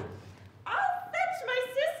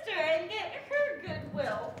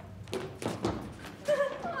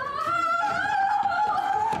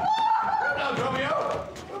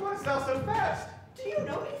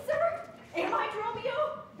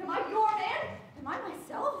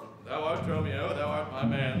 art Romeo, thou art my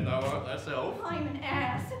man, thou art thyself. I'm an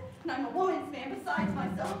ass, and I'm a woman's man besides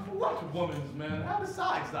myself. What woman's man? How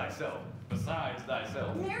besides thyself? Besides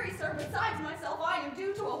thyself. Marry, sir, besides myself, I am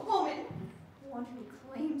due to a woman. One who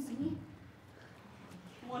claims me.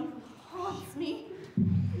 One who haunts me.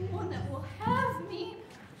 One that will have me.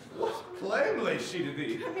 What claim lays she to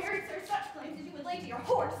thee? Married, sir, such claims as you would lay to your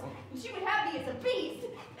horse. And she would have me as a beast.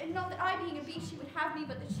 And not that I being a beast, she would have me,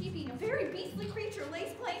 but that she being a very beastly creature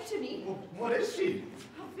lays claim to me. Well, what is she?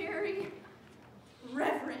 A very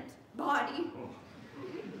reverent body.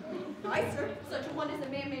 I, sir, such a one as a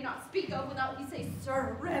man may not speak of without he say,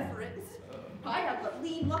 sir, reverence. I have but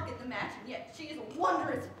lean luck in the match, and yet she is a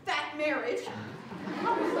wondrous fat marriage.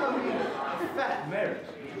 How does that mean a fat marriage?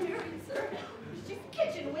 Married, sir. She's a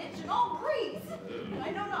kitchen wench and all grease. And I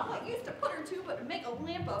know not what use to put her to, but to make a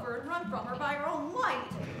lamp of her and run from her by her own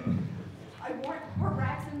light. I warrant her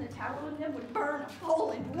racks in the tallow and them would burn a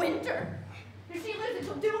hole in winter. If she lives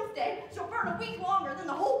until doomsday, she'll burn a week longer than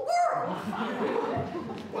the whole world.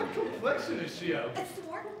 What complexion is she of? It's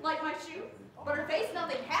sword, like my shoe, but her face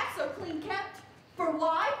nothing half so clean kept. For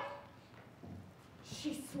why?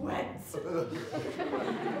 She sweats. And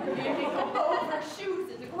they go over her shoes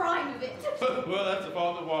in the grime of it. Well, that's a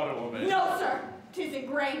fault of water, woman. No, sir, 'tis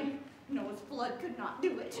ingrained. Noah's flood could not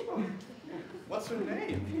do it. What's her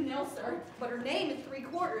name? No, sir, but her name is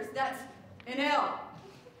 3/4. That's an L.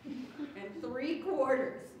 And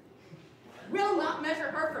 3/4. Will not measure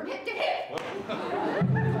her from hip to hip.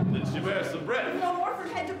 Did she wear some bread? No more from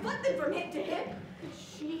head to foot than from hip to hip.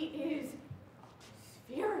 She is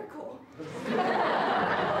spherical. Like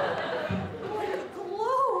a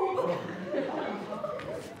globe.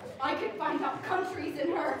 I could find out countries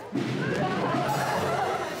in her.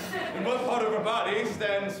 In what part of her body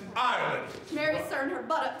stands Ireland? Mary sir, in her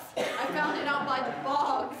buttocks. I found it out by the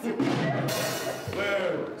bogs.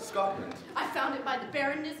 Where? Scotland. I found it by the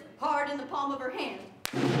barrenness, hard in the palm of her hand.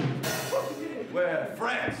 Where?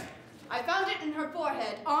 France. I found it in her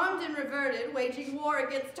forehead, armed and reverted, waging war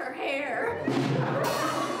against her hair.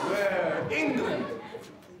 Where? England.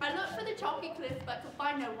 I looked for the chalky cliffs, but could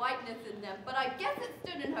find no whiteness in them. But I guess it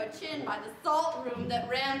stood in her chin by the salt room that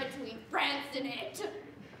ran between France and it.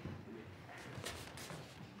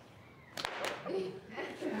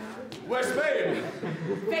 Where? Spain.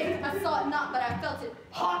 Faith, I saw it not, but I felt it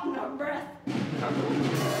hot in her breath.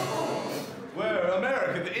 Where?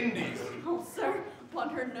 America, the Indies. Oh, sir, upon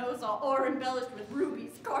her nose all o'er-embellished with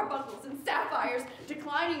rubies, carbuncles, and sapphires,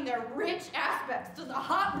 declining their rich aspects to the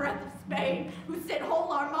hot breath of Spain, who sent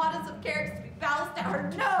whole armadas of carriages to be balanced at her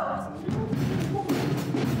nose.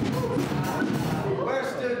 Where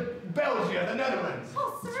stood Belgium, the Netherlands?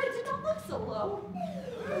 Oh, sir, it did not look so low.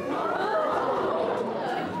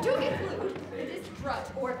 Do conclude that this drudge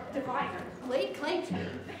or diviner laid claim to me,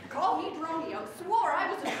 called me Dromio, swore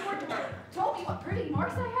I was assured to her, told me what pretty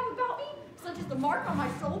marks I have about me, such as the mark on my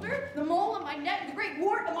shoulder, the mole on my neck, the great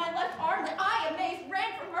wart on my left arm, that I, amazed,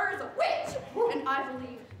 ran from her as a witch. And I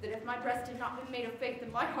believe that if my breast had not been made of faith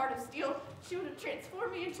and my heart of steel, she would have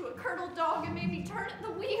transformed me into a curdled dog and made me turn at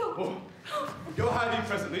the wheel. Oh. Go hiding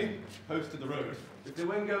presently, post to the road. If the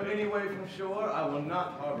wind go any way from shore, I will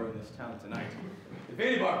not harbor in this town tonight. If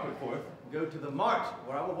any bark put forth, go to the mart,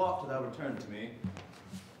 where I will walk till thou return to me.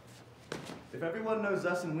 If everyone knows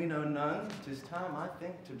us and we know none, 'tis time, I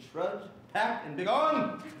think, to trudge, pack, and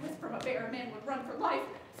begone. As from a bear a man would run for life,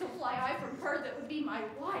 so fly I from her that would be my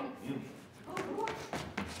wife. Oh,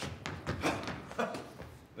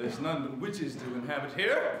 There's none but witches do inhabit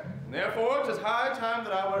here, and therefore 'tis high time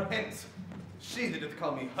that I were hence. She that doth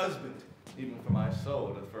call me husband, even for my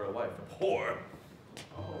soul doth for a wife a whore.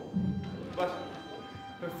 Oh, but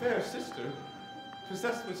her fair sister,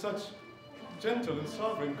 possessed with such gentle and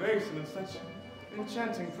sovereign grace and in such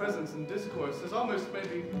enchanting presence and discourse, has almost made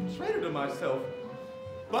me traitor to myself.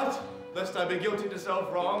 But, lest I be guilty to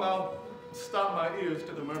self-wrong, I'll stop my ears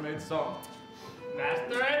to the mermaid's song.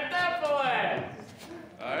 Master Antipholus!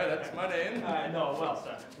 Aye, that's my name. No, well,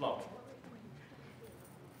 sir, slow.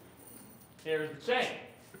 Here is the chain.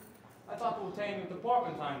 I thought to obtain with the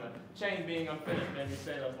porpentine, the chain being unfinished made me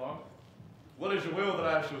stay thus long. What is your will that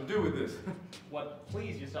I shall do with this? What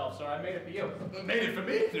please yourself, sir, I made it for you. Made it for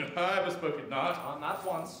me? I bespoke it not. Not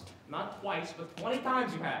once, not twice, but 20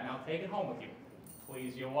 times you have. Now take it home with you.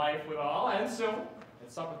 Please your wife withal, and soon.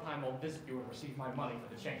 At supper time I'll visit you and receive my money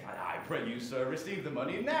for the chain. I pray you, sir, receive the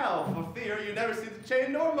money now, for fear you never see the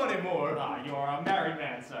chain nor money more. Ah, you are a married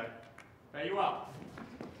man, sir. Fare you well.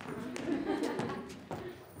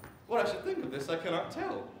 What I should think of this, I cannot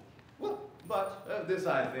tell. Well, but this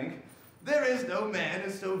I think. There is no man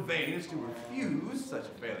is so vain as to refuse such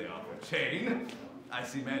a fairly offered chain. I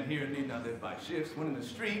see men here need not live by shifts, when in the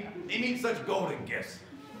street they meet such golden gifts.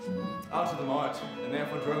 Out to the march, and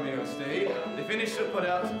therefore Dromio stayed. They finished to put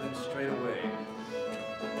out, then straight away.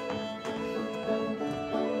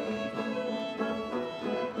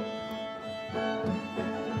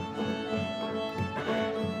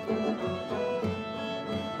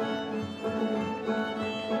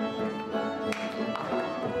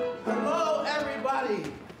 Hello,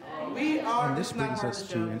 everybody. And this brings us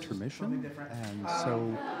to intermission. And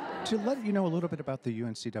so, to let you know a little bit about the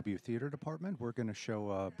UNCW Theater Department, we're going to show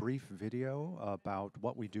a brief video about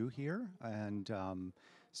what we do here and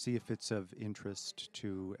see if it's of interest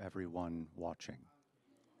to everyone watching.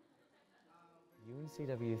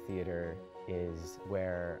 UNCW Theater is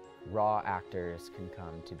where raw actors can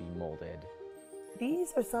come to be molded.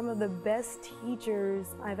 These are some of the best teachers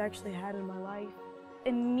I've actually had in my life.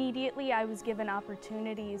 Immediately, I was given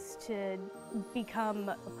opportunities to become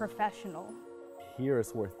a professional. Here is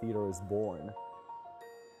where theater is born.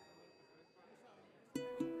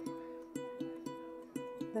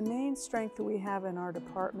 The main strength that we have in our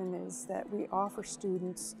department is that we offer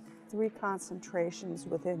students 3 concentrations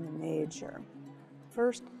within the major.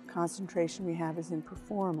 First concentration we have is in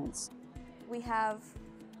performance. We have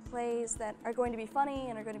plays that are going to be funny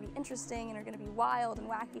and are going to be interesting and are going to be wild and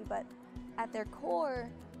wacky, but at their core,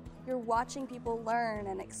 you're watching people learn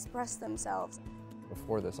and express themselves.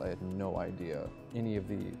 Before this, I had no idea any of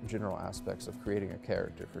the general aspects of creating a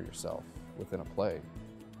character for yourself within a play.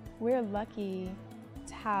 We're lucky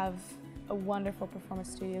to have a wonderful performance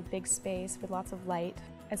studio, big space with lots of light,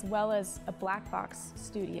 as well as a black box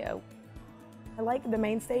studio. I like the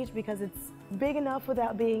main stage because it's big enough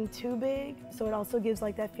without being too big, so it also gives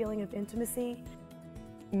like that feeling of intimacy.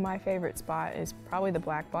 My favorite spot is probably the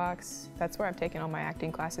black box. That's where I've taken all my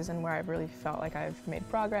acting classes and where I've really felt like I've made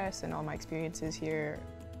progress and all my experiences here.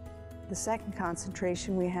 The second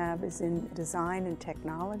concentration we have is in design and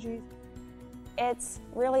technology. It's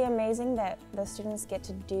really amazing that the students get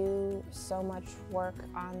to do so much work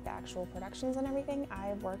on the actual productions and everything.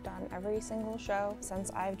 I've worked on every single show since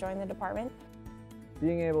I've joined the department.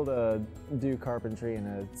 Being able to do carpentry in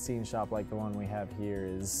a scene shop like the one we have here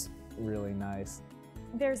is really nice.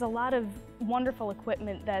 There's a lot of wonderful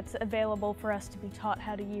equipment that's available for us to be taught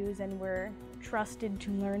how to use, and we're trusted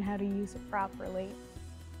to learn how to use it properly.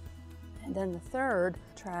 And then the third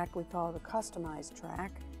track we call the customized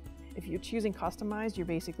track. If you're choosing customized, you're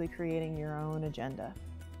basically creating your own agenda.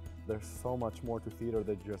 There's so much more to theater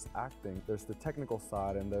than just acting. There's the technical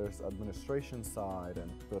side, and there's administration side,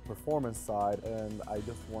 and the performance side, and I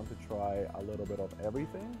just want to try a little bit of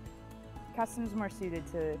everything. Custom's more suited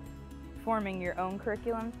to forming your own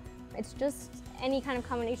curriculum. It's just any kind of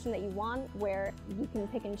combination that you want where you can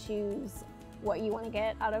pick and choose what you want to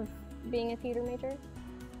get out of being a theater major.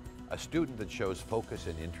 A student that shows focus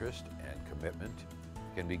and interest and commitment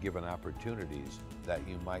can be given opportunities that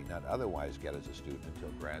you might not otherwise get as a student until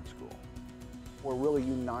grad school. We're really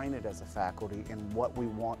united as a faculty in what we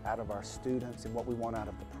want out of our students and what we want out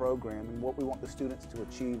of the program and what we want the students to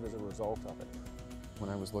achieve as a result of it. When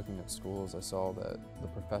I was looking at schools, I saw that the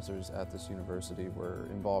professors at this university were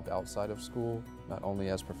involved outside of school, not only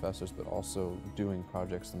as professors, but also doing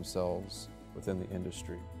projects themselves within the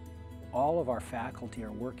industry. All of our faculty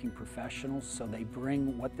are working professionals, so they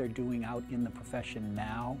bring what they're doing out in the profession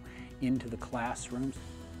now into the classrooms.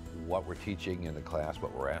 What we're teaching in the class,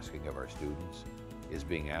 what we're asking of our students, is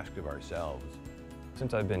being asked of ourselves.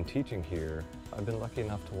 Since I've been teaching here, I've been lucky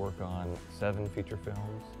enough to work on 7 feature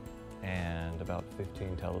films and about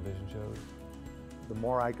 15 television shows. The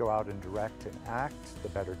more I go out and direct and act, the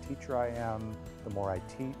better teacher I am. The more I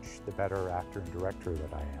teach, the better actor and director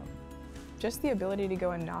that I am. Just the ability to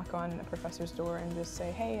go and knock on a professor's door and just say,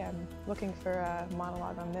 hey, I'm looking for a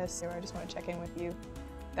monologue on this, or I just want to check in with you.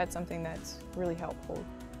 That's something that's really helpful.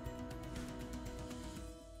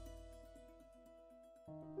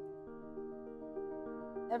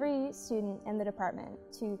 Every student in the department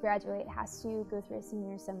to graduate has to go through a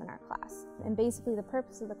senior seminar class. And basically the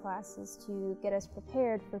purpose of the class is to get us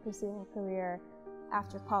prepared for pursuing a career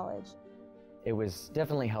after college. It was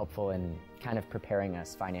definitely helpful in kind of preparing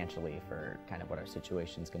us financially for kind of what our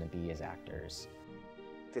situation's going to be as actors.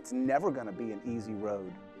 It's never going to be an easy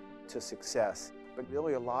road to success, but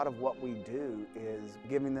really a lot of what we do is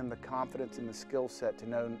giving them the confidence and the skill set to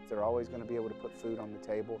know they're always going to be able to put food on the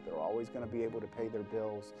table, they're always going to be able to pay their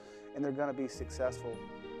bills, and they're going to be successful.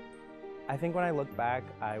 I think when I look back,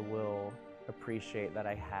 I will appreciate that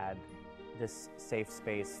I had this safe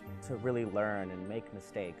space to really learn and make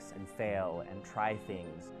mistakes and fail and try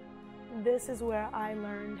things. This is where I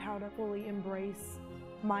learned how to fully embrace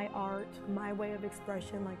my art, my way of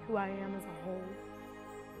expression, like who I am as a whole.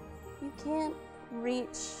 You can't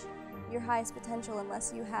reach your highest potential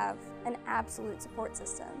unless you have an absolute support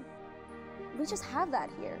system. We just have that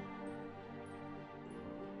here.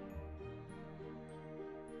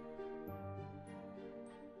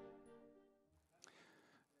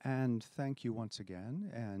 And thank you once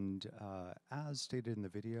again. And as stated in the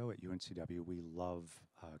video, at UNCW, we love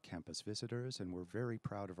campus visitors, and we're very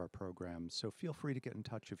proud of our program. So feel free to get in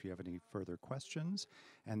touch if you have any further questions.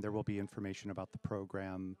 And there will be information about the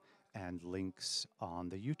program and links on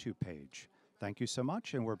the YouTube page. Thank you so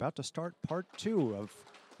much. And we're about to start part 2 of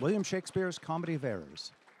William Shakespeare's Comedy of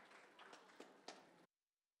Errors.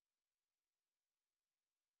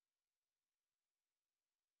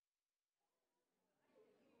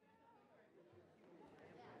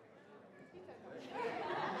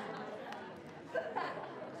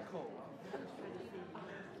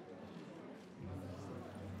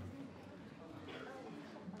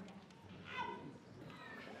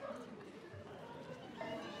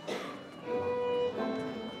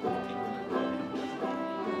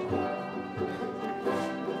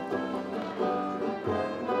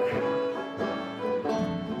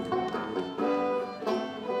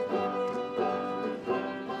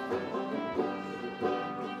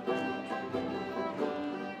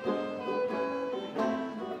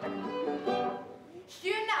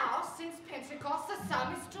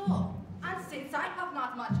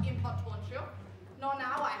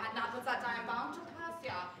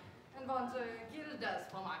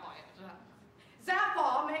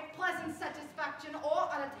 Therefore, make pleasant satisfaction or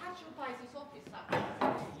unattached by this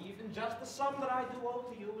officer. Even just the sum that I do owe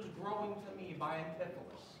to you is growing to me by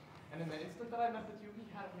Antipholus. And in the instant that I met with you, he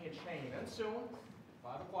handed me a chain. And soon,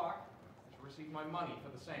 5 o'clock, I shall receive my money for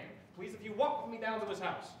the same. Please, if you walk with me down to his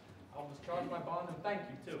house, I'll discharge my bond and thank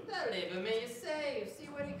you, too. Deliver me save. See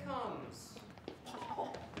when he comes.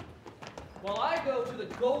 While I go to the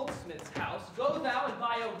goldsmith's house, go thou and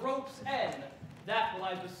buy a rope's end. That will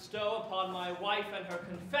I bestow upon my wife and her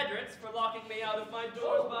confederates for locking me out of my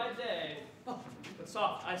doors by day. But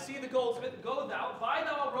soft, I see the goldsmith. Go thou, buy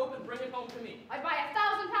thou a rope and bring it home to me. I buy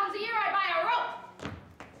 £1,000 a year, I buy a rope!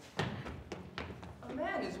 A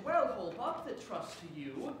man is well holp up that trusts to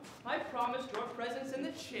you. I promised your presence in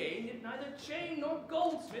the chain, yet neither chain nor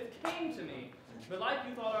goldsmith came to me. Belike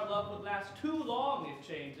you thought our love would last too long if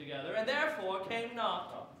chained together, and therefore came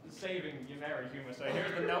not. Saving your merry humor, so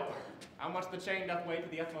here's the note. How much the chain doth weigh to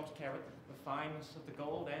the utmost carat, the fineness of the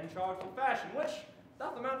gold, and chargeable fashion, which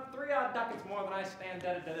doth amount to 3 odd ducats more than I stand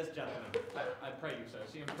debted to this gentleman. I pray you, sir,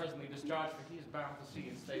 see him presently discharged, for he is bound to sea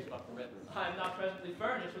and stays but for written. I am not presently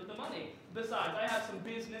furnished with the money. Besides, I have some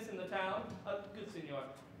business in the town. Good signor,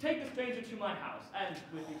 take the stranger to my house, and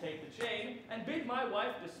with you take the chain, and bid my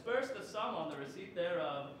wife disperse the sum on the receipt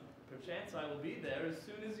thereof. Perchance I will be there as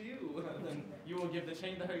soon as you. Then you will give the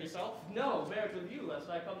chain to her yourself? No, bear it with you, lest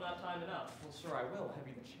I come not time enough. Well, sir, I will have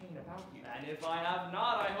you the chain about you. And if I have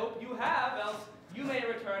not, I hope you have, else you may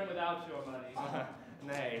return without your money.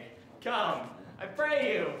 Nay, come, I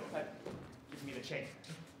pray you. Give me the chain.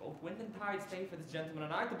 Both wind and tide stay for this gentleman,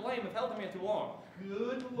 and I to blame if held him here too long.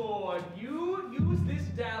 Good Lord, you use this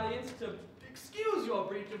dalliance to excuse your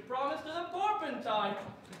breach of promise to the Porpentine.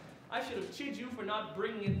 I should have chid you for not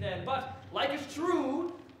bringing it then, but, like is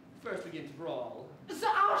true, first begin to brawl. The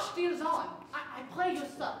hour steals on. I pray you, sir.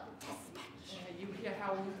 Dispatch. You hear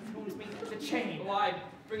how he owes me the chain. Why,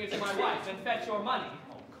 bring it to my wife and fetch your money.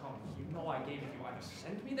 Oh, come, you know I gave it you. Either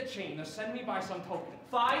send me the chain or send me by some token.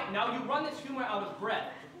 Fine, now you run this humor out of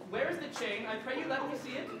breath. Where is the chain? I pray you let me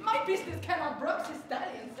see it. My business cannot brook this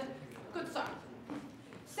dalliance. Good sir.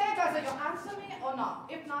 Say whether you answer me or not.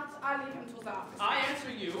 If not, I leave him to the office. I answer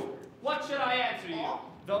you? What should I answer you?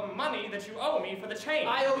 The money that you owe me for the chain.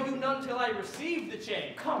 I owe you none till I receive the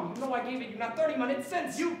chain. Come, you know I gave it you not 30 minutes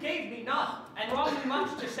since. You gave me none, and wrong me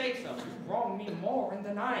much to say so. You wrong me more in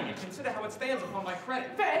denying it. Consider how it stands upon my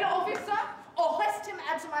credit. Fair officer, or lest him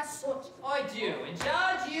add to my suit. I do, and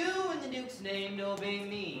charge you in the Duke's name to obey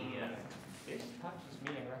me. This touches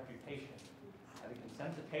me in reputation. Either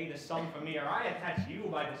consent to pay this sum for me, or I attach you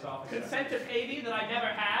by this officer. Consent to pay thee that I never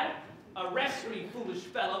had? Arrest me, foolish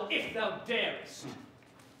fellow, if thou darest.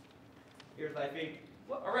 Here's thy fee.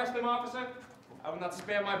 What? Arrest him, officer? I would not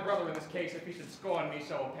spare my brother in this case if he should scorn me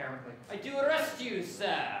so apparently. I do arrest you,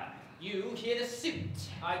 sir. You hear the suit.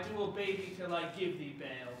 I do obey thee till I give thee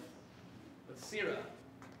bail. But, sirrah,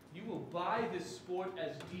 you will buy this sport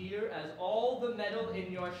as dear as all the metal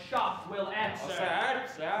in your shop will answer.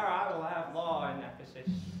 Oh, sir, I will have law in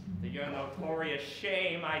Ephesus. To your notorious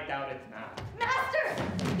shame, I doubt it not. Master!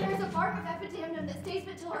 There's a bark of epidamnum that stays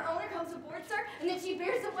but till her owner comes aboard, sir, and then she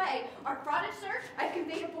bears away. Our fraudage, sir, I've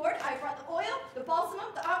conveyed aboard. I brought the oil, the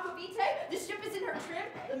balsamum, the aqua vitae, the ship is in her trim,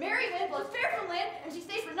 the merry wind blows fair from land, and she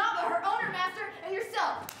stays for naught but her owner, master, and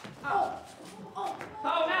yourself. Oh.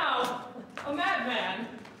 Now, a madman.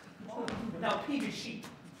 Now, peevish sheep,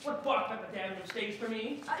 what bark but the damn stays for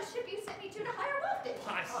me? A ship you sent me to hire lofted.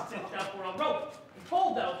 I sent thou for a rope, and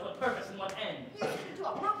told thou to what purpose and what end. You sent me to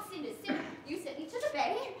a rope sin to sin. You sent me to the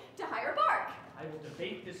bay to hire bark. I will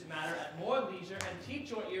debate this matter at more leisure and teach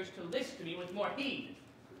your ears to list to me with more heed.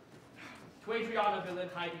 To Adriana, villain,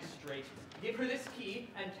 hide thee straight. Give her this key,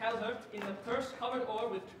 and tell her, in the purse covered o'er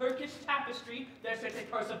with Turkish tapestry, there sits a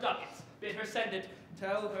purse of ducats. Bid her send it.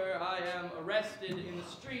 Tell her I am arrested in the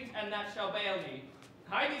street, and that shall bail me.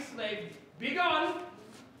 Hide thee, slave, be gone!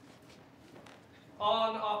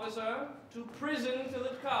 On, officer, to prison till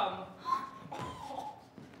it come.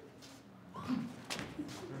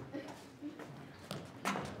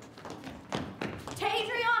 To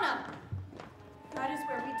Adriana! That is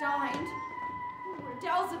where we dined. Where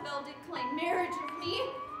Dalzabel did claim marriage of me.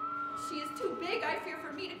 She is too big, I fear,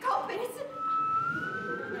 for me to compass.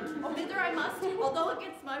 Oh, thither I must, although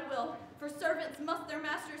against my will, for servants must their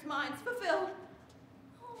masters' minds fulfill.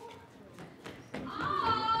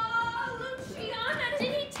 Ah, Luciana,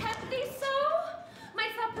 did he tempt thee so?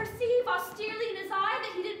 Mightst thou perceive austerely in his eye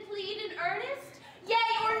that he did plead in earnest?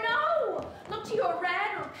 Yea or no? Look to your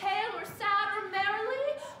red or pale or sad or merrily?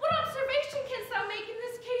 What observation canst thou make in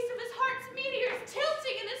this case of his heart's meteors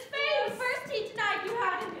tilting in his face? First he denied you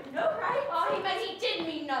had in him no right. Oh, he meant he did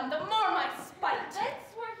mean none, the more my spite. Then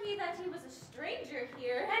swore he that he was a stranger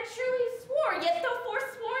here. And true he swore, yet though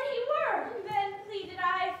forsworn he were. Then pleaded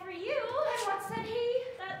I for you. And what said he?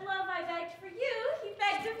 That love I begged for you, he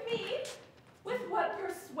begged of me. With what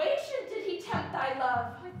persuasion did he tempt thy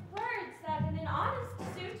love? With words that in an honest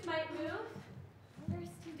suit might move.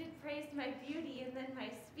 First he did praise my beauty, and then my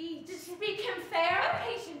speech. To speak him fair?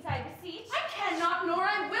 Patience, I beseech. I cannot, nor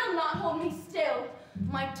I will not hold me still.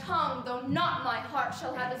 My tongue, though not my heart,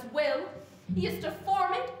 shall have his will. He is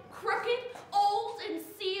deformed, crooked, old, and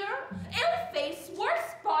sere, ill-faced,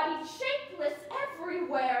 worse-bodied, shapeless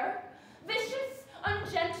everywhere. Vicious,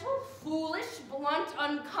 ungentle, foolish, blunt,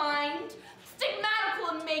 unkind,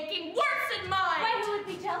 stigmatical in making, worse in mind. Why, who would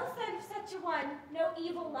be jealous then of such a one? No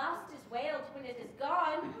evil lost is wailed when it is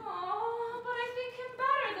gone. Oh, but I think him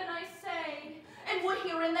better than I say, and would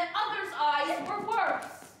herein that others' eyes were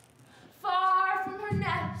worse. Far from her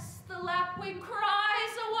nest, the lapwing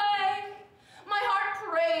cries away. My heart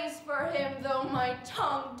prays for him, though my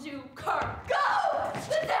tongue do curse. Go!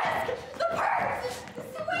 The desk! The purse! The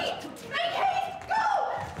suite! Make haste! Go!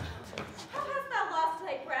 How hast thou lost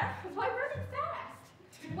thy breath? Why running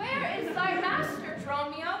fast? Where is thy master,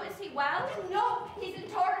 Dromio? Is he well? No, he's in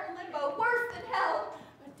tartar limbo, worse than hell.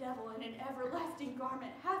 A devil in an everlasting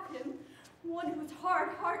garment hath him. One whose hard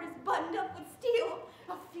heart is buttoned up with steel.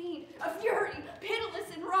 A fiend, a fury, pitiless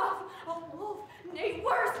and rough. A wolf, nay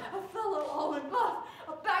worse, a fellow all in buff.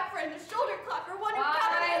 A back friend, a shoulder clapper, one who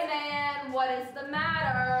Why, man, what is the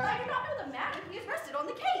matter? I do not know the matter. He is arrested on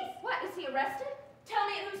the case. What, is he arrested? Tell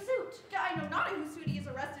me in whose suit. I know not in whose suit he is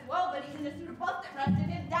arrested well, but he's in a suit of buff that rested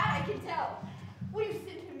him. That I can tell. Will you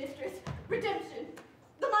send him, mistress? Redemption.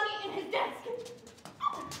 The money in his desk.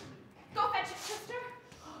 Go fetch it, sister.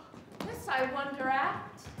 This I wonder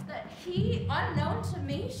at, that he, unknown to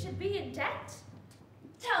me, should be in debt.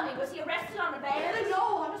 Tell me, was he arrested on a band?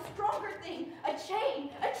 No, on a stronger thing. A chain.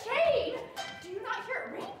 A chain! Do you not hear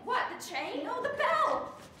it ring? What, the chain? No, the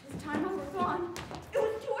bell. His time overgone. It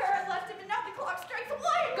was 2 ere I left him, and now the clock strikes 1.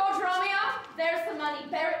 Go, Dromio. There's the money.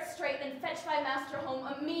 Bear it straight, and fetch thy master home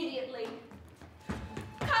immediately.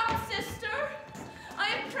 Come, sister. I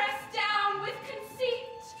am pressed down with conceit.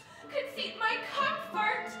 Conceit my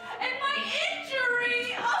comfort and my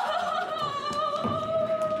injury. Oh!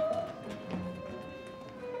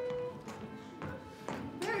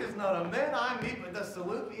 There is not a man I meet but does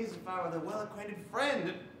salute me as if I were the well-acquainted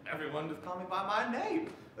friend, and everyone does call me by my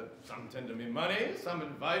name. Some tender me money, some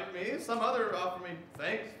invite me, some other offer me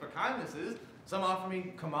thanks for kindnesses, some offer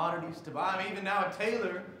me commodities to buy me. Even now a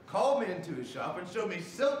tailor called me into his shop and showed me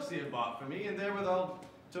silks he had bought for me, and therewithal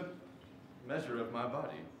took measure of my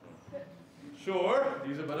body. Sure,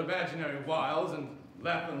 these are but imaginary wiles, and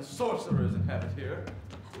Lapland sorcerers inhabit here.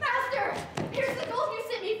 Master, here's the gold you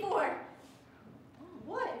sent me for. Oh,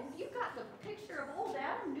 what? Have you got the picture of old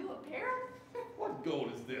Adam, new apparel? What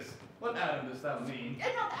gold is this? What Adam dost thou mean?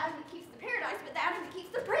 Not the Adam that keeps the paradise, but the Adam that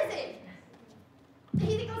keeps the prison.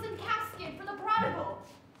 He that goes in calfskin for the prodigal.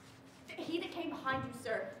 He that came behind you,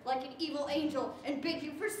 sir, like an evil angel, and bid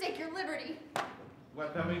you forsake your liberty.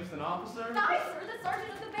 What, thou meanest an officer? I, sir, the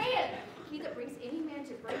sergeant of the band. He that brings any man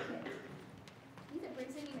to break him. He that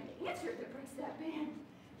brings any man to answer that breaks that band.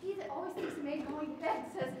 He that always thinks a man going to bed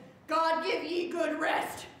says, God give ye good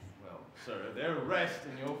rest. Well, sir, there rest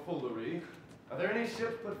in your foolery. Are there any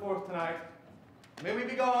ships put forth tonight? May we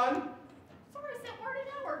be gone? Sir, I sent word an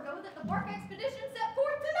hour ago that the bark expedition set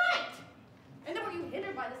forth tonight. And then were you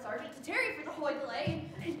hindered by the sergeant to tarry for the hoy delay?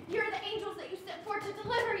 And here are the angels that you sent forth to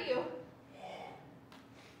deliver you.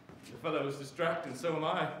 The fellow is distracted, and so am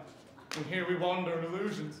I. And here we wander in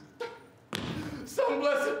illusions. Some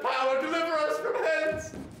blessed power deliver us from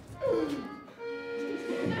hence!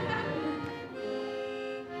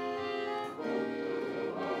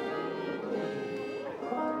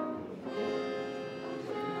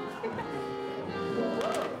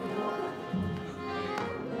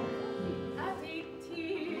 At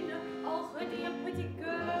 18, already a pretty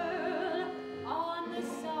girl, on the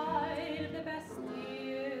side of the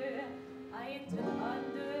Bastille, I entered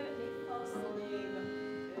under a false name,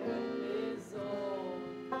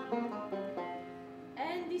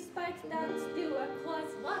 and despite that the work was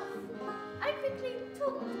rough, I quickly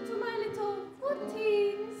took to my little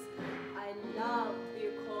routines. I loved the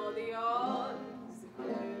accordions,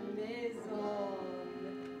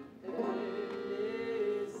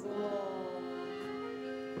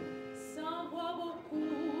 sans voir beaucoup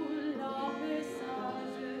leur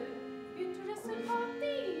message, une toute seule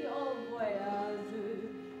partie au voyage.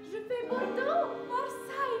 Je fais Bordeaux,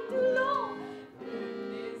 Marseille, Toulon,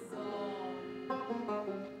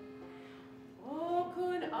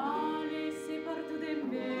 aucune année partout des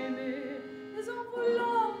mêmes, en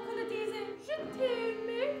voulant que le disait je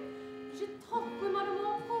t'aimais, je trouve mon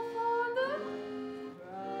amour profonde.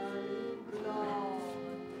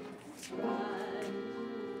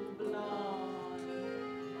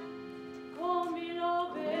 Comme il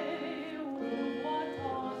avait une voix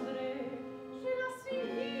tendre, je la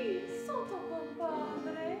suivis sans te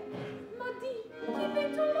comprendre, m'a dit qui fait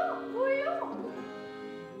tout là, voyons.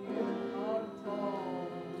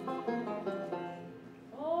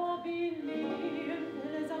 Oh, Billy,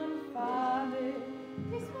 les enfants,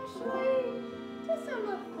 ils sont chouettes, tout ça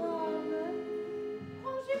me forme.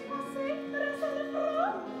 Quand j'ai pensé, ça me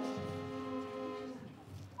prend.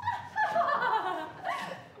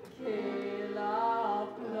 Quel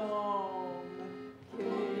aplomb,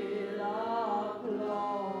 quel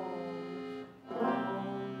aplomb,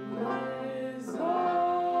 en maison.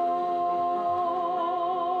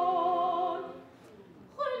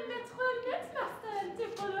 Roulette, Master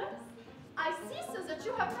Antipholus. I see, so that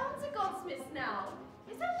you have found the goldsmith now.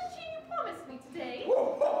 Is that the chain you promised me today?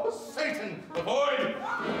 Oh, Satan, avoid!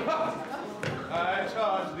 I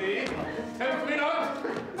charge thee, tempt me not!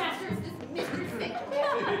 Master, is this Mistress Sick?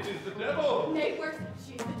 It is the devil! Nay, worse,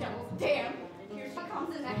 she's the devil's dam. And here she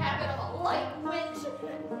comes in the habit of a light witch. They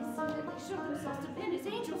seem that they show themselves to men as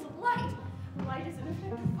angels of light. Light is an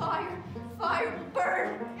effect of fire. Fire will burn.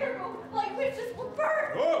 Ergo, light witches will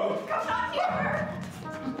burn. Oh. Come not near her.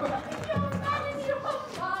 Young man in your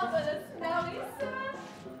marvelous smelly, sir.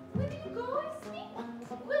 Whither you go, I see?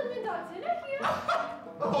 Will we not dinner here?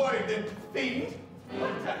 Avoid them, fiend!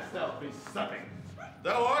 What canst thou be supping?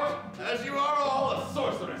 Thou art, as you are all, a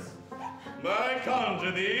sorceress. I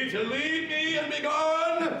conjure thee to lead me and be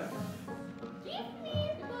gone. Give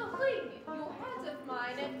me the ring you had of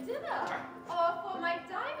mine at dinner, or for my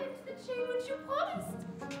diamond the chain which you promised,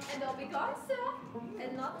 and I'll be gone, sir,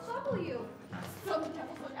 and not trouble you. Some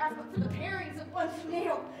devils would ask for the parings of one's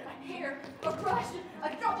nail, a hair, a brush,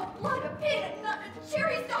 a drop of blood, a pin, a nut, a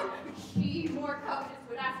cherry stone. She, more covetous,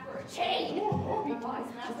 would ask for a chain. Be wise,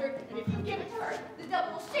 master, and if you give it to her, the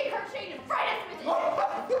devil will shake her chain and fright us with it.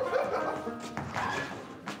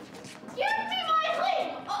 Give me my ring,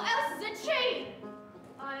 or else the chain.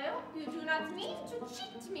 I hope you do not mean to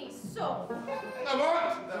cheat me so.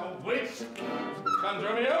 Avaunt, thou witch!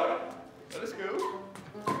 Conjure me out! Let us go.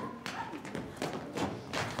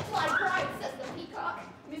 My bride, says the peacock.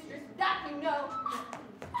 Mistress, that you know.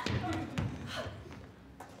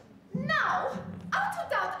 Now, out of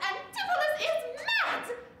doubt, Antipholus is mad,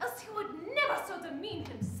 else he would never so demean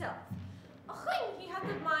himself. A ring he hath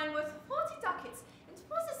of mine worth 40 ducats, and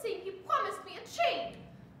for the same he promised me a chain.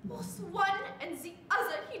 Both one and the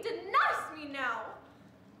other he denies me now.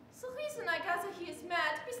 The reason I gather he is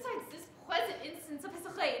mad, besides this present instance of his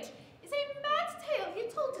rage, is a mad tale he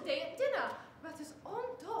told today at dinner about his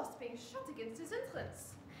own doors being shut against his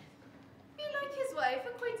entrance. He, like his wife,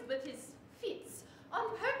 acquainted with his fits,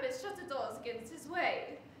 on purpose shut the doors against his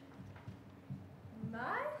way.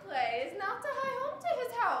 My way is now to hie home to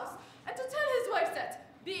his house, and to tell his wife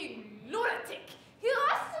that, being lunatic, he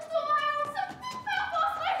rushed into my house and forced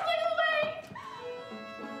my way away.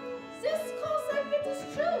 This course I bid his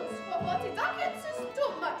choose, for 40 ducats is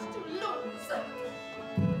too much to lose.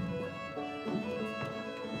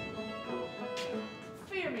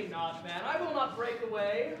 not break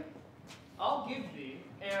away. I'll give thee,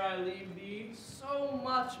 ere I leave thee, so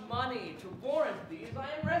much money to warrant thee as I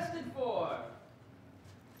am rested for.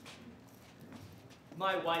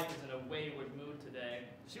 My wife is in a wayward mood today.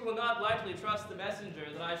 She will not likely trust the messenger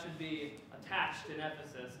that I should be attached in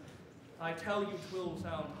Ephesus. I tell you, 'twill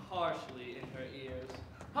sound harshly in her ears.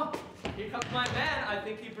 Oh, here comes my man. I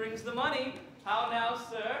think he brings the money. How now,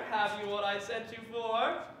 sir? Have you what I sent you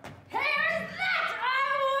for? Here's that! I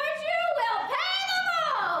warn you, we'll pay them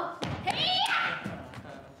all!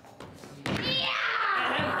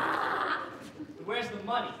 Where's the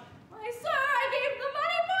money? Why, sir, I gave the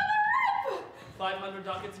money for the rope! 500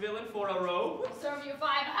 ducats, villain, for a robe? I'll serve you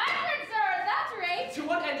 500, sir, at that rate! To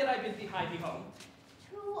what end did I bid thee hie thee home?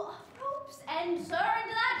 To a rope's end, sir, and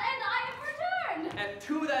to that end I have returned! And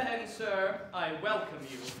to that end, sir, I welcome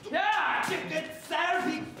you. Yeah! Good sir,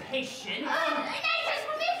 be patient. Ignatius,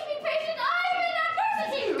 for making me patient, I'm in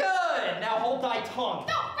adversity! Good! Now hold thy tongue.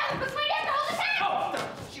 No, rather persuade him to hold his hand! Oh,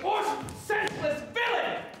 you senseless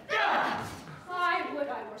villain! I would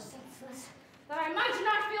I were senseless, that I might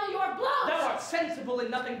not feel your blows! Thou art sensible in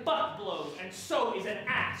nothing but blows, and so is an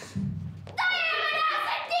ass. I am an ass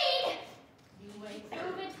indeed! You may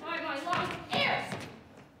prove it by my long ears!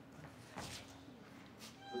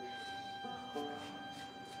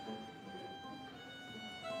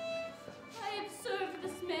 I have served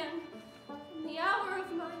this man from the hour of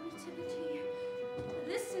my nativity to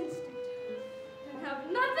this instant, and have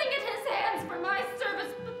nothing at his hands for my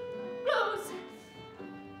service but blows.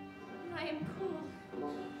 When I am cool,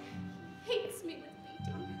 he hates me with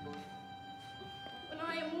beating. When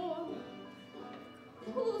I am warm,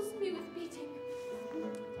 he cools me with beating.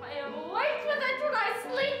 I am waked with it when I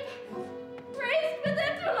sleep, raised with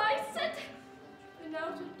it when I sit, and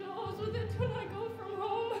out of doors with it when I go from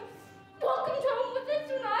home, welcomed home with it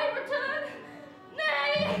when I return.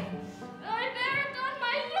 Nay, I bear it on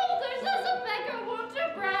my shoulders as a beggar wont a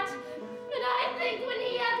brat, and I think when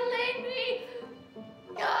he hath laid me,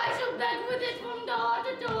 I shall beg with it from door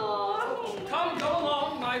to door. Come, go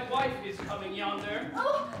along, my wife is coming yonder.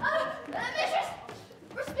 Oh, mistress,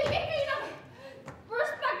 for speaking freedom,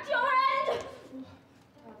 respect your end.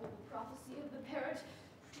 After the prophecy of the parrot,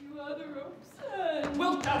 you are the rope's end.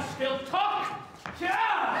 Wilt thou still talk? Yeah!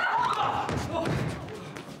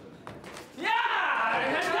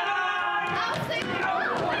 I'll say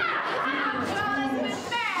husband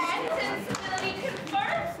man, sensibility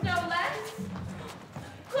confirms, no less.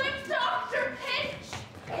 Good Dr. Pinch,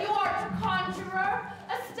 you are a conjurer.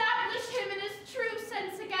 Establish him in his true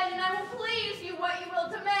sense again, and I will please you what you will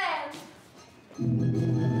demand.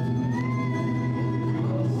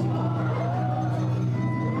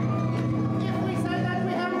 If we say that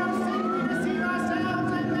we have no sin, we deceive ourselves.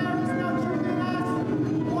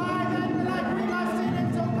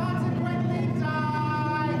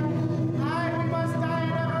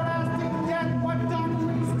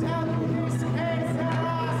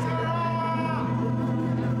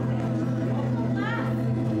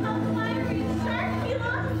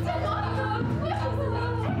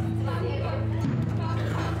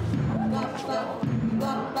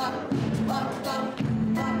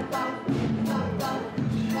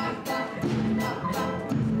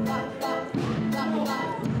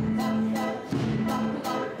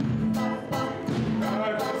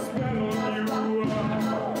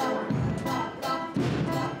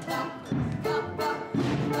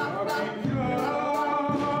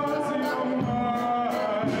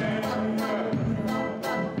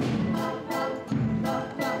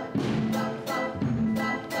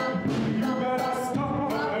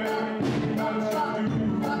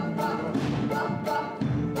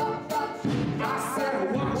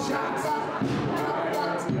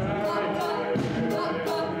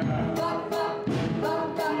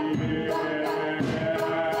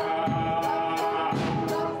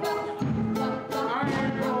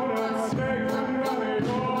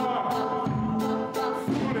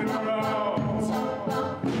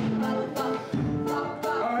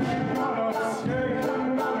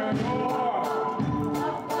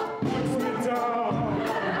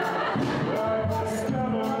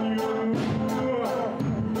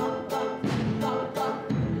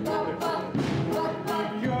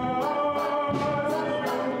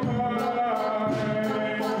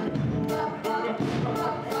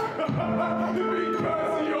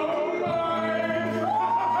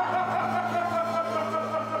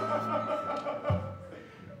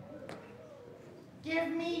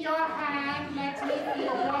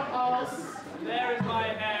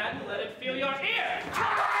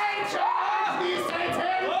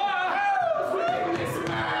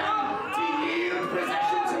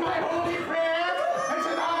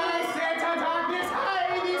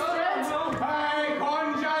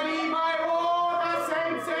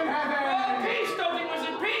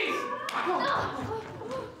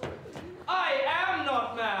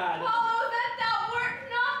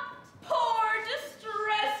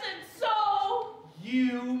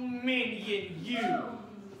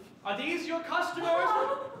 Are these your customers?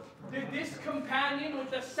 Did this companion with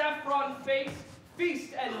the saffron face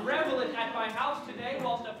feast and revel at my house today,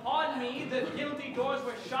 whilst upon me the guilty doors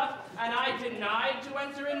were shut, and I denied to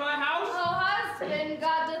enter in my house? Oh, husband,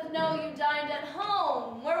 God doth know you dined at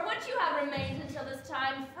home. Where would you have remained until this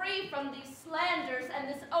time, free from these slanders and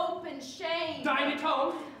this open shame? Dined at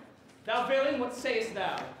home? Thou villain, what sayest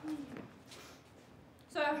thou?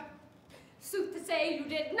 Sir, sooth to say, you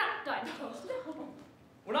did not dine at home.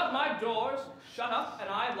 Were not my doors shut up and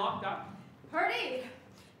I locked up? Purdy,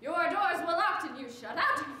 your doors were locked and you shut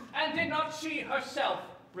out. And did not she herself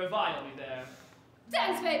revile me there?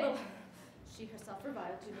 Dance fable. She herself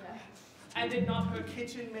reviled you there. And did not her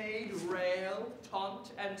kitchen maid rail,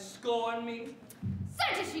 taunt, and scorn me?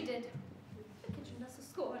 Certes she did. The kitchen thus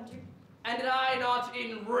scorned you. And did I not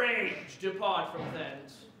in rage depart from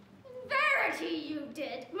thence? In verity you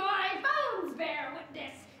did. My bones bear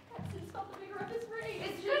witness. Since felt the vigor of his rage.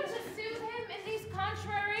 It's good to soothe him in these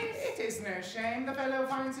contraries. It is no shame. The fellow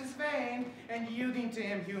finds his vein, and yielding to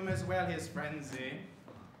him humors well his frenzy.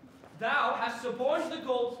 Thou hast suborned the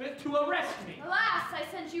goldsmith to arrest me. Alas, I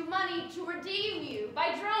sent you money to redeem you by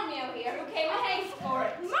Dromio here, who came in haste for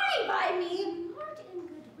it. Money by me? Heart and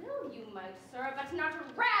goodwill you might, sir, but not a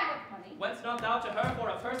rag of money. Whence not thou to her for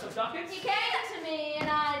a purse of ducats? He gave it to me, and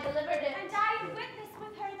I delivered it. And I witnessed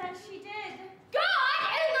with her that she did. God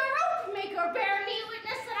and the rope maker bear me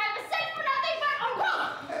witness that I was sent for nothing but a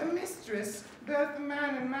rope. Mistress, both the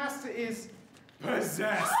man and master is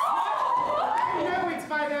possessed. I know it's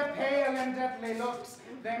by their pale and deathly looks.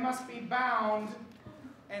 They must be bound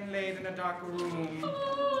and laid in a dark room.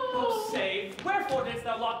 Oh, save! Wherefore didst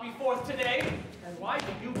thou lock me forth today? And why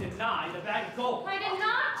did you deny the bag of gold? I did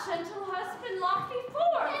not, gentle husband, lock me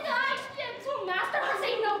forth. And I, gentle master,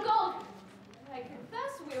 received no gold. I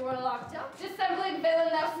confess we were locked up. Dissembling villain,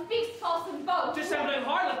 thou speakst false in both. Dissembling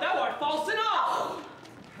harlot, thou art false in all.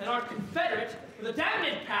 And art confederate with a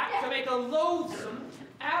damned pack to make a loathsome,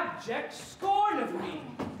 abject scorn of me.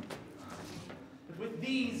 But with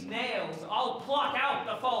these nails, I'll pluck out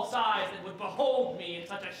the false eyes that would behold me in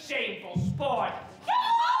such a shameful sport.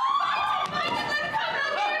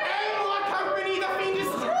 Animal company, the fiend is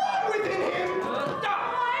strong within him.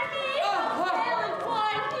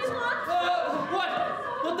 What?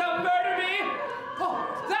 Wilt thou murder me? Oh,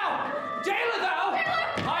 thou, jailer thou!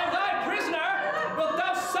 I am thy prisoner. Wilt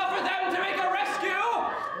thou suffer them to make a rescue?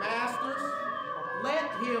 Masters, let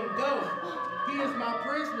him go. He is my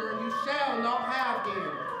prisoner, and you shall not have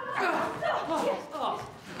him.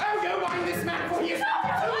 I'll go bind this man for you.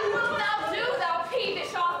 What wilt thou do, thou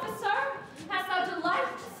peevish officer? Hast thou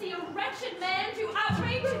delighted to see a wretched man do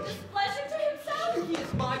outrage and displeasure to himself? He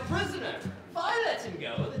is my prisoner. If I let him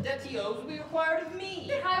go, the debt he owes will be required of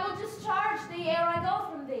me. I will discharge thee ere I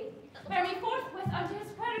go from thee. Bear me forthwith unto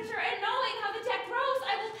his creditor, and knowing how the debt grows,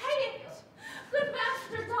 I will pay it. Good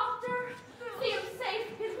master, doctor, see him safe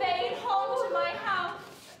conveyed home to my house.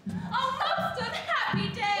 Oh, most unhappy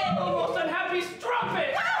day! Oh, most unhappy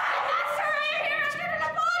strumpet! Master, I am here, I'm getting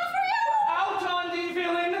a bond for you! Out on thee,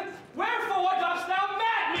 villain! Wherefore dost thou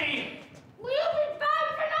mad me? Will you be bound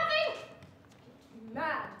for nothing?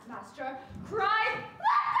 Mad, master, cry, let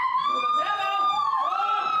Devil!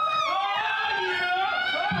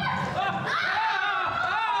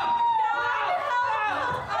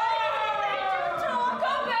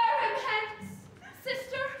 Go bear him hence.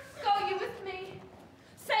 Sister, go you with me.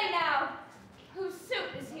 Say now, whose suit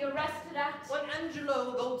is he arrested at? One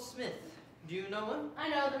Angelo Goldsmith. Do you know him? I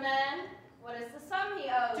know the man. What is the sum he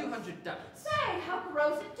owes? 200 ducats. Say, how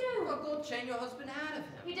grows it do? A gold chain your husband had of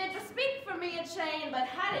him. He did bespeak for me a chain, but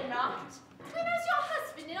had it not. When as your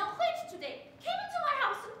husband in a late today came into my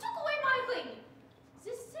house and took away my ring.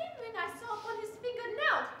 This same ring I saw upon his finger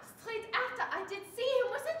now, straight after I did see him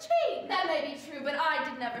was a chain. That may be true, but I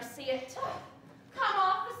did never see it. Come,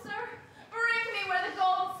 officer, bring me where the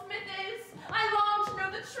goldsmith is. I long to know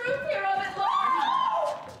the truth hereof at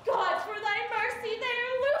last. God, for thy mercy, they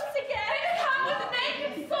are loose again. They come with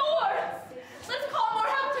naked swords. Let's call more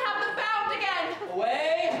help to have them bound again.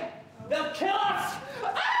 Away! They'll kill us!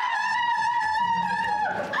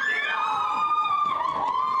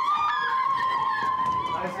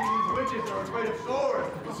 I see these witches are afraid of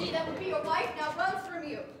swords. She that would be your wife now runs from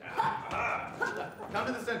you. Come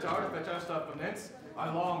to the centaur to fetch our stuff from thence.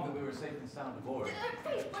 I long that we were safe and sound aboard.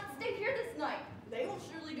 Please, let's stay here this night. They will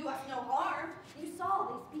surely do us no harm. You saw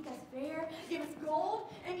they speak us fair, give us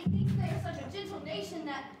gold, and methinks they are such a gentle nation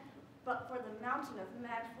that, but for the mountain of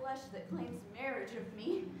mad flesh that claims marriage of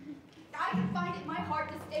me, I can find it in my heart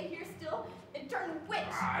to stay here still and turn witch.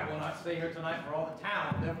 I will not stay here tonight for all the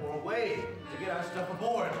town, therefore away to get our stuff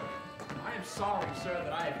aboard. I am sorry, sir,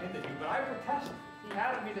 that I have hindered you, but I protest. He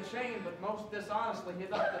had me the chain, but most dishonestly he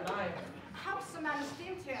doth deny it. How's the man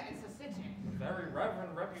esteemed here in the city? Very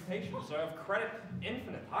reverend reputation, sir, of credit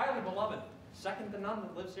infinite, highly beloved, second to none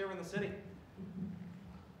that lives here in the city.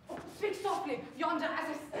 Oh, speak softly, yonder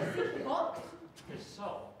as I see box. Tis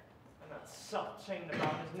so. And that self chained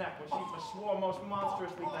about his neck, which he forswore most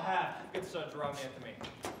monstrously to have. Good sir, draw near to me.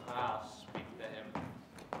 I'll speak to him.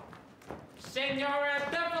 Senor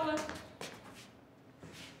Devil!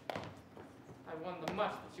 I wonder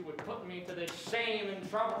much that you would put me to this shame and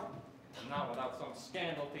trouble, and not without some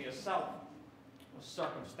scandal to yourself. A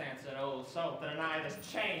circumstance that old so to deny this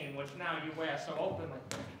chain which now you wear so openly.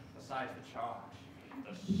 Besides the charge,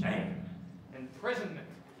 the shame, imprisonment.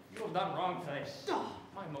 You have done wrong today,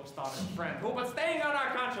 my most honored friend, who, but staying on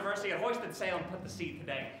our controversy, had hoisted sail and put to sea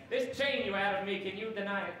today. This chain you had of me, can you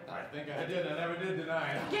deny it? I think I did. I never did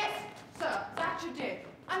deny it. Yes, sir, that you did.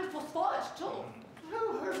 And forswear it too.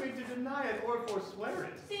 Who heard me to deny it or forswear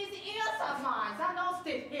it? These ears of mine, thou knowst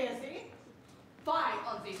it, hear thee? Fie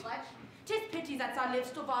on thee, wretch. 'Tis pity that thou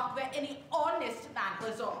livest to walk where any honest man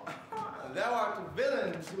resolve. Thou art a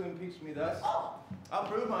villain to impeach me thus. Oh. I'll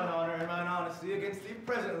prove mine honor and mine honesty against thee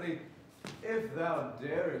presently, if thou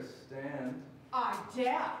darest stand. I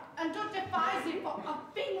dare, and do defy thee for a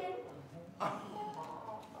villain.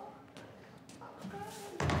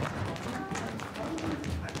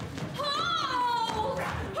 Oh!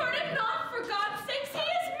 Hurt him not, for God's sakes, he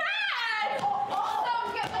is mad!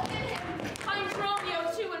 Don't get within him. Find Romeo,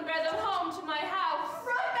 too, and bear them home to my house.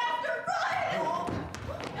 Run, master, run!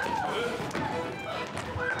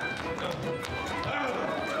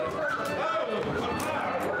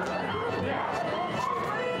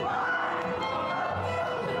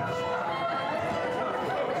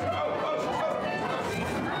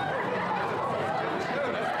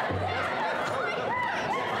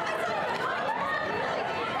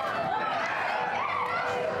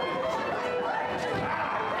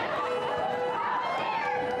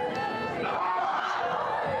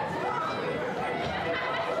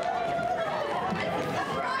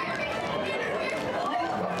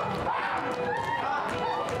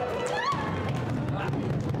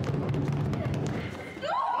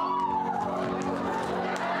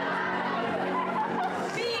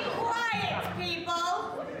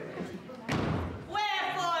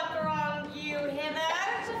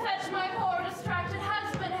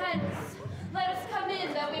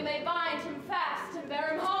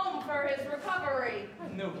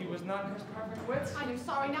 I am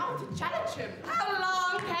sorry now to challenge him. How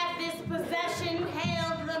long hath this possession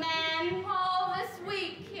held the man? All this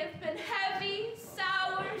week he hath been heavy,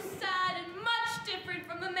 sour, sad, and much different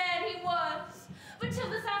from the man he was. But till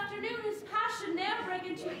this afternoon his passion ne'er brake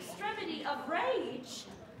into extremity of rage.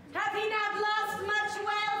 Hath he not lost much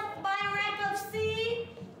wealth by wreck of sea?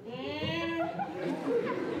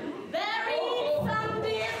 Buried some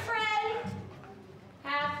dear friend?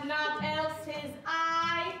 Hath not else his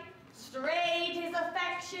eye strayed his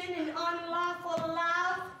affection in unlawful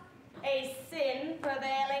love? A sin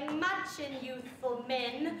prevailing much in youthful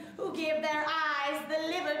men who give their eyes the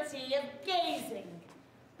liberty of gazing.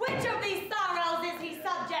 Which of these sorrows is he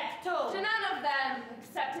subject to? To none of them,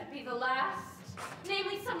 except it be the last.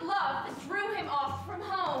 Namely, some love that drew him off from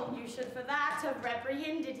home. You should for that have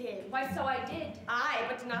reprehended him. Why, so I did. Aye,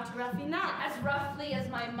 but not rough enough. As roughly as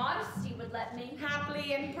my modesty would let me.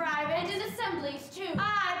 Haply in private. And in assemblies, too.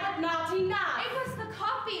 Aye, but not enough. It was the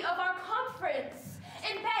copy of our conference.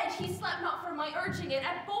 In bed, he slept not for my urging it.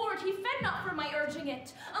 At board, he fed not for my urging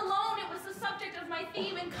it. Alone, it was the subject of my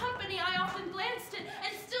theme. In company, I often glanced it,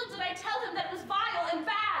 and still did I tell him that it was vile and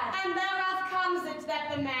bad. And thereof comes it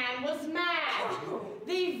that the man was mad.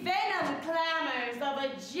 The venom clamors of a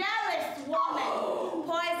jealous woman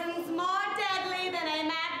poisons more deadly than a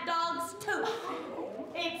mad dog's tooth.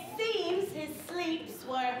 It seems his sleeps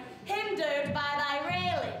were hindered by thy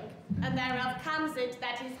railing, and thereof comes it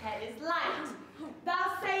that his head is light.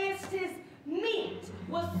 Thou sayest his meat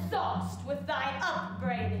was sauced with thy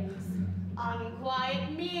upbraidings.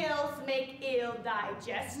 Unquiet meals make ill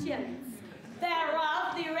digestions.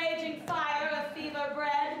 Thereof the raging fire of fever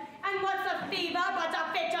bred, and what's a fever but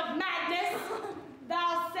a fit of madness?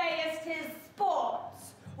 Thou sayest his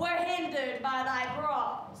sports were hindered by thy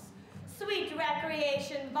brawls. Sweet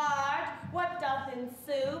recreation barred, what doth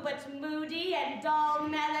ensue but moody and dull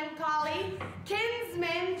melancholy,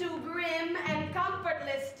 kinsmen to grim and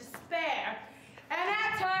comfortless despair, and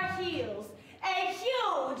at her heels a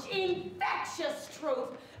huge infectious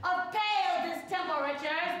troop of pale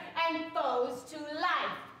distemperatures and foes to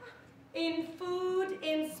life. In food,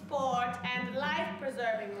 in sport, and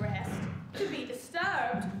life-preserving rest, to be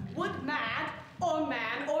disturbed would mad, or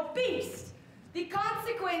man, or beast. The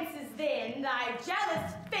consequences then, thy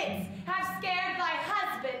jealous fits have scared thy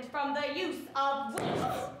husband from the use of wits.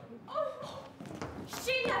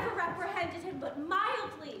 She never reprehended him but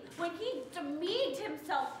mildly when he demeaned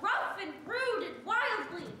himself rough and rude and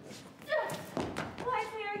wildly. Why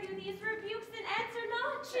bear you these rebukes and answer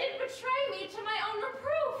not? She'd betray me to my own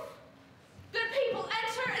reproof. Good people,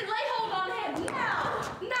 enter and lay hold on him. Now,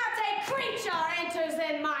 not a creature enters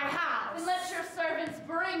in my house. And let your servants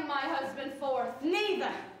bring my husband forth.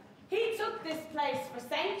 Neither. He took this place for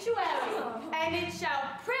sanctuary, and it shall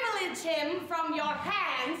privilege him from your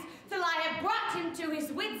hands till I have brought him to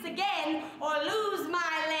his wits again, or lose my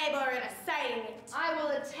labor in assaying it. I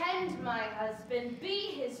will attend my husband,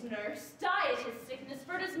 be his nurse, diet his sickness,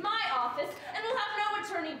 for it is my office, and will have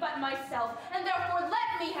no attorney but myself, and therefore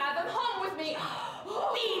let me have him home with me.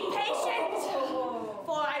 Be patient,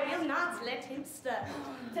 for I will not let him stir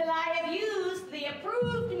till I have used the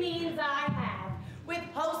approved means I have, with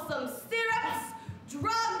wholesome syrups,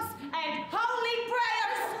 drugs, and holy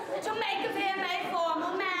prayers to make of him a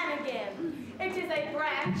formal man again. It is a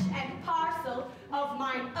branch and parcel of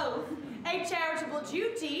mine oath, a charitable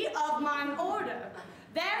duty of mine order.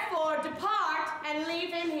 Therefore depart and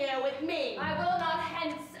leave him here with me. I will not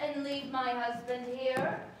hence and leave my husband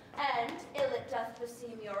here, and ill it doth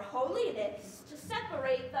beseem your holiness to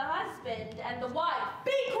separate the husband and the wife.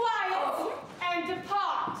 Be quiet and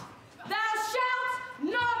depart. Thou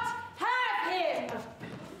shalt not have him.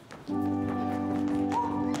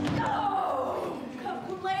 No!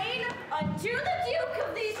 Complain unto the Duke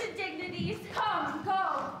of these indignities. Come, go.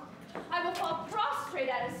 I will fall prostrate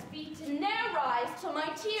at his feet and ne'er rise till my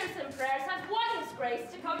tears and prayers have won his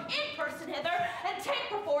grace to come in person hither and take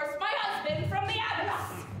perforce my husband from the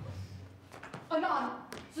abyss. Anon,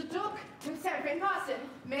 the Duke himself in person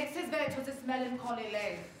makes his way to this melancholy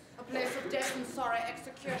lane, a place of death and sorrow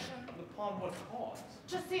execution. Upon what cause?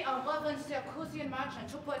 To see a reverend Syracusian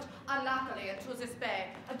merchant who put unluckily into this bay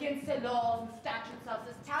against the laws and statutes of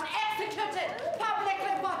this town, executed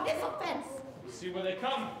publicly for his offense. See where they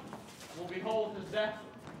come. We'll behold his death.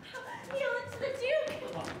 Kneel it to the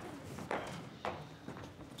Duke.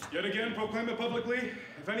 Yet again proclaim it publicly.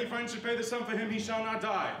 If any friend should pay the sum for him, he shall not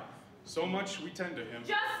die. So much we tender him.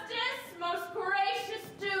 Justice, most gracious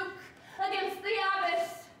Duke, against the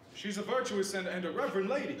abbess. She's a virtuous and a reverend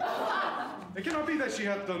lady. It cannot be that she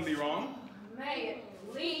hath done thee wrong. May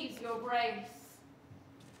it please your grace.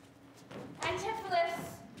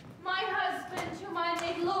 Antipholus, my husband, whom I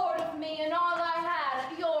made lord of me and all I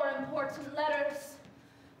had of your important letters.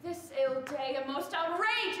 This ill day a most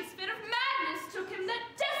outrageous fit of madness took him that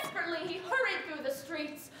desperately he hurried through the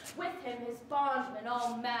streets, with him his bondman,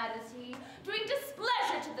 all mad as he, doing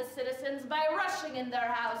displeasure to the citizens by rushing in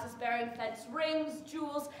their houses, bearing fence rings,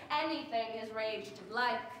 jewels, anything his rage did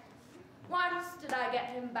like. Once did I get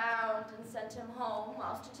him bound and sent him home,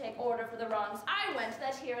 whilst to take order for the wrongs I went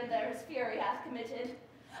that here and there his fury hath committed.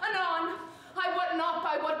 Anon, I wot not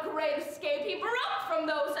by what great escape he broke from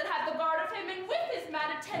those that had the guard of him, and with his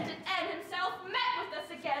mad attendant and himself met with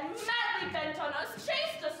us again, madly bent on us,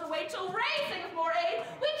 chased us away till raising of more aid,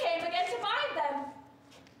 we came again to bind them.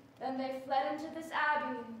 Then they fled into this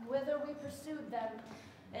abbey, whither we pursued them.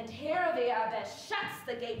 And here the abbess shuts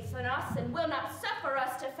the gates on us, and will not suffer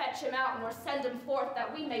us to fetch him out, nor send him forth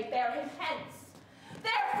that we may bear him hence.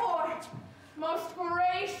 Therefore, most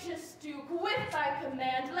gracious Duke, with thy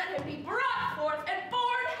command, let him be brought forth and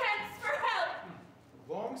borne hence for help.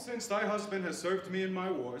 Long since thy husband has served me in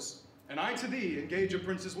my wars, and I to thee engage a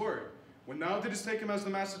prince's word, when thou didst take him as the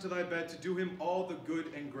master to thy bed, to do him all the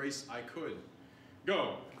good and grace I could.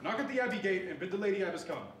 Go, knock at the abbey gate, and bid the lady abbess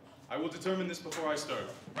come. I will determine this before I stir.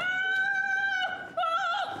 Oh,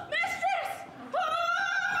 mistress!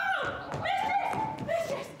 Oh, mistress!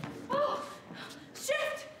 Mistress! Oh,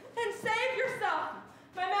 shift and save yourself.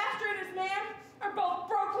 My master and his man are both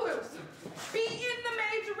broke loose. Beat in the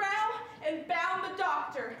maid's row and bound the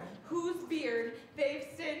doctor, whose beard they've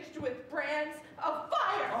singed with brands of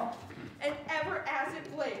fire. And ever as it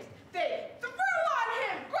blazed, they threw on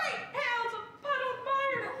him great pails of puddled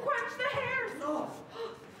fire to quench the hairs.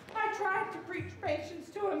 I tried to preach patience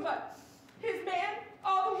to him, but his man,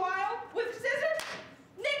 all the while, with scissors,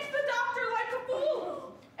 nicks the doctor like a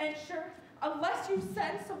fool. And sure, unless you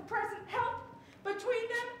send some present help between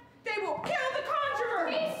them, they will kill the conjurer.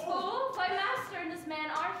 Peace, fool! My master and his man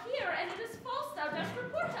are here, and it is false thou dost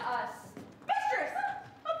report to us. Mistress,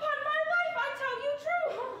 upon my life, I tell you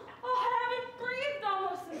true. I haven't breathed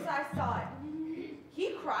almost since I saw it.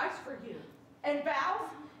 He cries for you, and vows,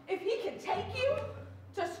 if he can take you,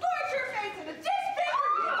 to scorch your face and to disfigure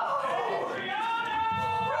you.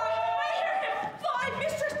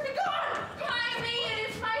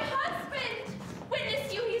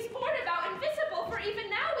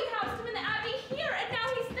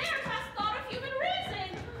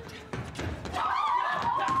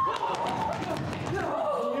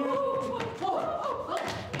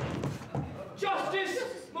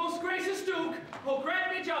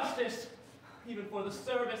 justice, even for the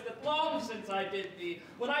service that long since I did thee,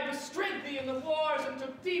 when I bestrid thee in the wars and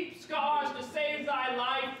took deep scars to save thy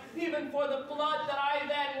life, even for the blood that I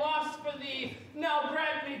then lost for thee, now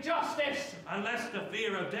grant me justice. Unless the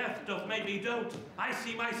fear of death doth make me dote, I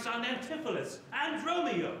see my son Antipholus and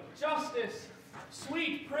Romeo. Justice,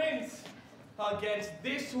 sweet prince, against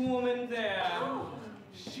this woman there.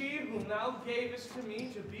 She whom thou gavest to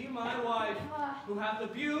me to be my wife, who hath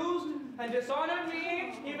abused and dishonored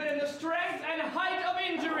me, even in the strength and height of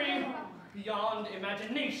injury. Beyond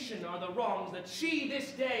imagination are the wrongs that she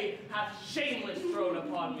this day hath shameless thrown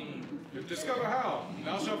upon me. Discover how, and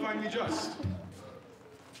thou shalt find me just.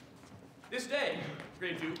 This day,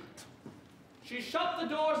 great Duke, she shut the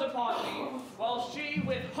doors upon me, while she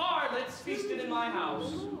with harlots feasted in my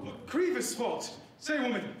house. Grievous fault! Say,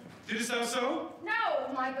 woman, didst thou so?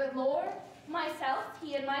 No, my good lord. Myself,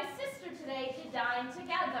 he, and my sister today did dine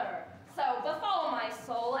together. So befall my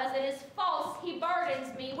soul, as it is false, he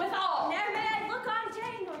burdens me with all. Ne'er may I look on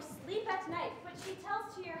day nor sleep at night, but she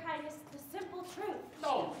tells to your highness the simple truth.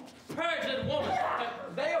 No, perjured woman!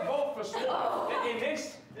 They are both forsworn. In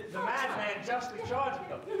this, the madman justly charged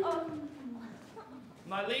them.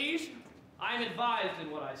 My liege, I am advised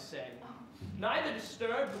in what I say. Neither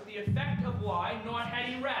disturbed with the effect of wine, nor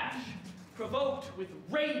had he rash. Provoked with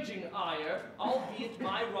raging ire, albeit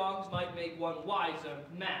my wrongs might make one wiser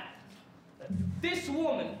mad. That this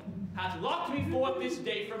woman hath locked me forth this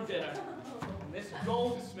day from dinner. And this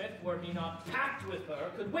goldsmith, were he not packed with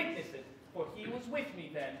her, could witness it, for he was with me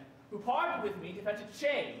then, who parted with me to fetch a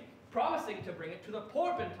chain, promising to bring it to the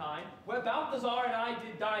Porpentine, where Balthazar and I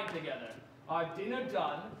did dine together. Our dinner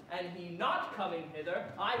done, and he not coming hither,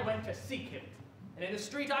 I went to seek him. And in the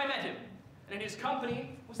street I met him, and in his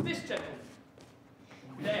company was this gentleman.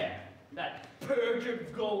 There, that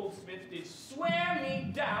perjured goldsmith did swear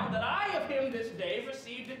me down that I of him this day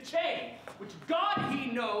received a chain, which God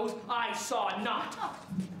he knows I saw not.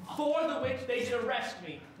 For the which they did arrest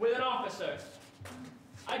me with an officer.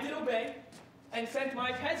 I did obey, and sent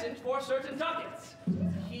my peasant for certain ducats.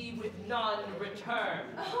 He with none returned.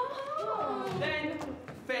 Then,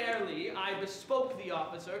 fairly, I bespoke the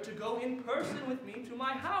officer to go in person with me to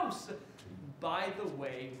my house. By the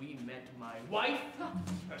way, we met my wife,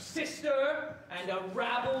 her sister, and a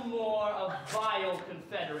rabble more of vile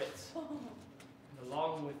confederates. And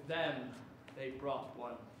along with them, they brought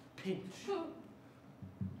one pinch.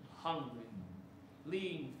 Hungry,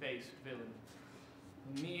 lean-faced villain,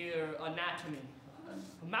 mere anatomy,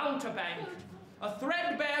 a mountebank, a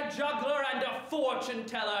threadbare juggler, and a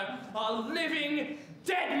fortune-teller, a living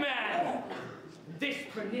dead man. This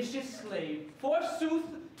pernicious slave, forsooth,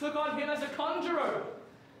 took on him as a conjurer.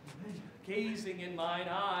 Gazing in mine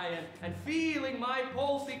eye and feeling my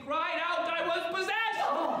pulse, he cried out I was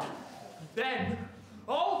possessed. Then,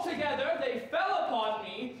 all together, they fell upon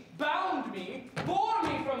me, bound me, bore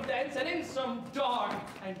me from thence, and in some dark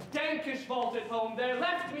and dankish vaulted home, there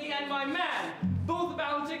left me and my man, both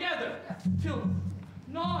bound together, till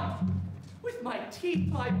none. With my teeth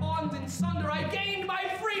my bonds in sunder, I gained my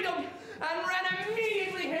freedom, and ran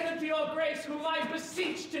immediately hither to your grace, whom I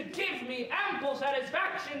beseech to give me ample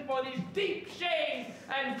satisfaction for these deep shames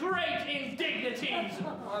and great indignities.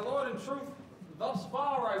 My lord, in truth, thus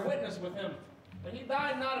far I witnessed with him. And he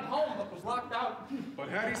died not at home, but was locked out. But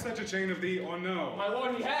had he such a chain of thee, or no? My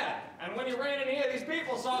lord, he had. And when he ran in here, these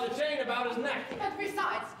people saw the chain about his neck. And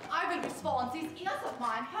besides, I will be sworn, these ears of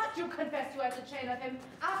mine heard you confess you had the chain of him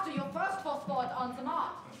after your first forswore it on the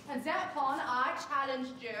mart. And thereupon I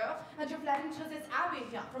challenged you, and you fled into this abbey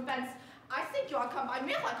here. From thence, I think you are come by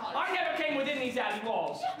miracle. I never came within these abbey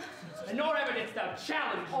walls, and nor ever didst thou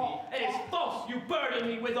challenge me. It is false you burden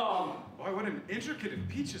me withal. Why, what an intricate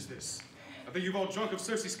impeach is this? I think you've all drunk of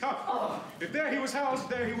Circe's cup. If there he was housed,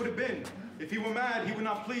 there he would have been. If he were mad, he would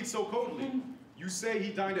not plead so coldly. You say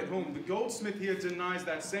he dined at home. The goldsmith here denies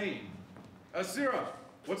that saying. Sirrah,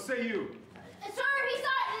 what say you? Sir,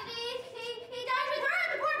 he died with her at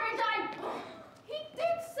the Porpentine. He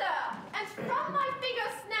did, sir, and from my finger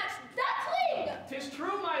snatched that ring. 'Tis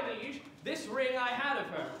true, my liege. This ring I had of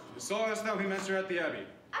her. Sawest thou he met her at the abbey?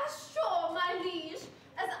 As sure, my liege,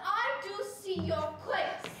 as I do see your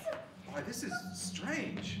grace. Why, this is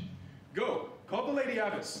strange. Go, call the lady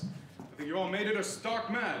abbess. I think you all made it a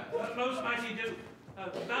stark mad. Most mighty Duke,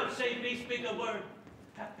 vouchsafe me speak a word.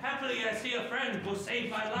 Happily I see a friend will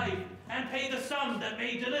save my life, and pay the sum that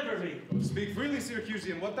may deliver me. Speak freely,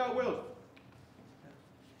 Syracusian, what thou wilt.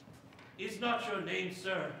 Is not your name,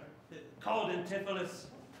 sir, called Antipholus?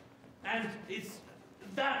 And is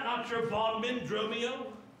that not your bondman, Dromio?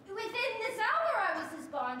 Within this hour I was his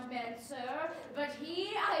bondman, sir, but he,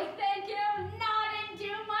 I thank him, not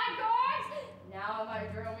into my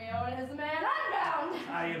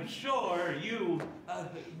I am sure you,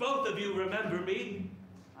 both of you remember me.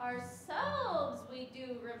 Ourselves we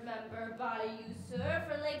do remember by you, sir,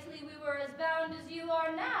 for lately we were as bound as you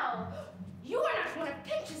are now. You are not one of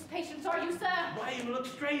Pinch's patients, are you, sir? Why you look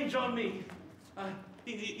strange on me?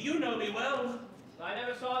 You know me well. I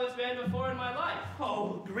never saw this man before in my life.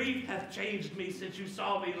 Oh, grief hath changed me since you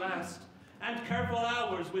saw me last, and careful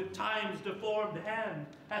hours with time's deformed hand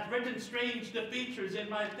hath written strange features in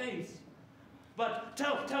my face. But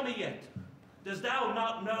tell me yet, dost thou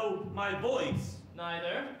not know my voice?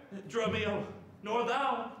 Neither. Dromio, nor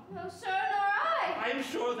thou. No, sir, nor I. I am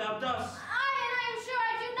sure thou dost. I am sure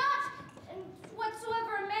I do not. And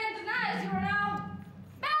whatsoever a man denies, you are now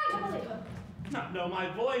bound to believe him. Not know my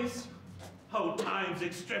voice? Oh, time's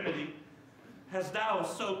extremity. Hast thou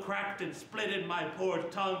so cracked and split in my poor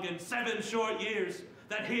tongue in 7 short years,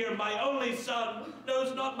 that here my only son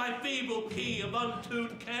knows not my feeble key of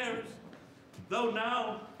untuned cares? Though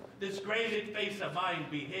now this graded face of mine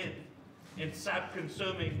be hid in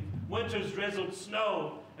sap-consuming winter's drizzled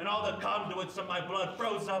snow, and all the conduits of my blood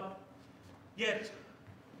froze up, yet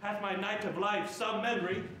hath my night of life some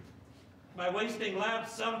memory, my wasting lamp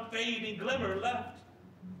some fading glimmer left,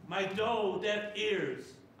 my dull deaf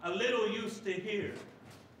ears a little used to hear.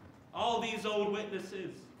 All these old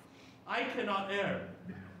witnesses, I cannot err.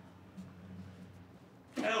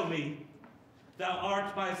 Tell me, thou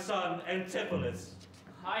art my son Antipholus.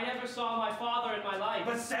 I never saw my father in my life.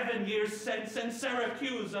 But 7 years since in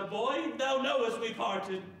Syracuse, a boy, thou knowest we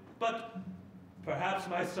parted. But perhaps,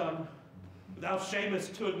 my son, thou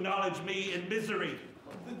shamest to acknowledge me in misery.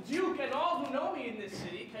 The Duke and all who know me in this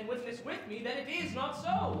city can witness with me that it is not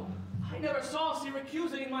so. I never saw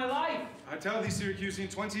Syracuse in my life. I tell thee, Syracusan,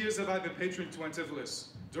 20 years have I been patron to Antipholus,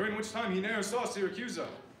 during which time he ne'er saw Syracusa.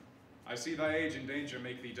 I see thy age in danger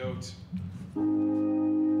make thee dote.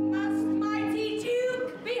 Most mighty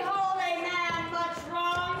Duke, behold a man much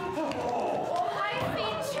wrong. I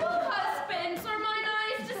see 2 husbands, or mine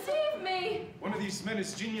eyes deceive me. One of these men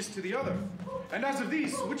is genius to the other. And as of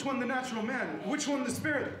these, which one the natural man, which one the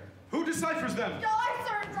spirit? Who deciphers them? I,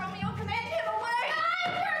 Sir Dromio, command him away. I,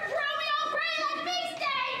 Sir Dromio, pray let me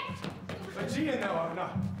stay. Aegean thou art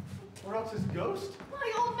not, or else his ghost?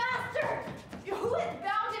 My old master, who has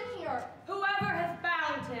bound him here? Whoever has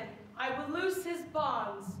bound him, I will loose his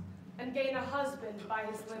bonds and gain a husband by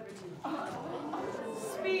his liberty.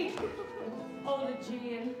 Speak, old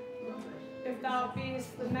Aegean, if thou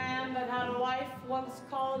beest the man that had a wife once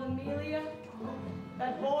called Amelia,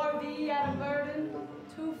 that bore thee at a burden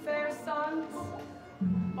 2 fair sons.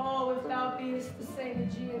 Oh, if thou beest the same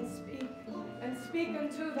Aegean, speak, and speak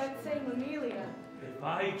unto that same Amelia. If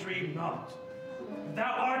I dream not,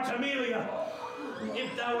 thou art Amelia.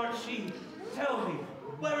 If thou art she, tell me,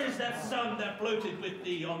 where is that son that floated with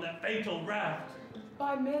thee on that fatal raft?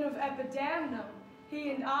 By men of Epidamno,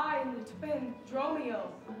 he and I and the twin,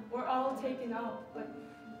 Dromio, were all taken up, but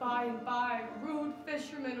by and by, rude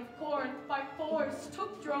fishermen of Corinth by force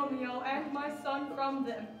took Dromio and my son from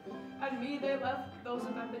them, and me they left those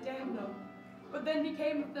of Epidamno. What then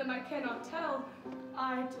became of them I cannot tell,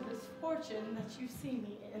 I to this fortune that you see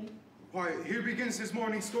me in. Why, here begins his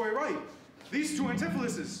morning story right. These 2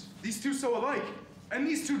 Antipholuses, these 2 so alike, and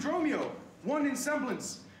these 2 Dromio, one in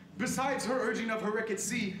semblance. Besides her urging of her wreck at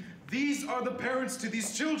sea, these are the parents to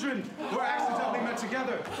these children who are accidentally met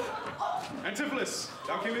together. Antipholus,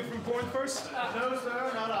 thou camest from Corinth first? No,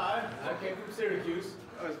 sir, not I. I came from Syracuse.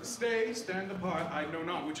 Stand apart. I know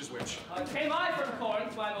not which is which. Came I from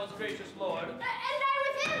Corinth, my most gracious lord. And I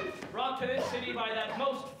with him. Brought to this city by that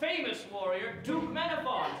most famous warrior, Duke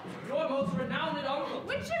Menaphon, your most renowned uncle.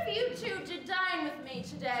 Which of you 2 did dine with me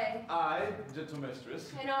today? I, gentle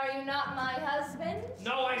mistress. And are you not my husband?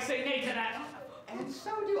 No, I say nay to that. And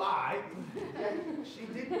so do I. She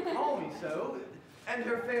did call me so. And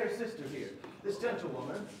her fair sister here, this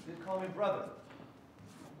gentlewoman, did call me brother.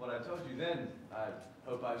 What I told you then, I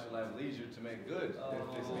hope I shall have leisure to make good, if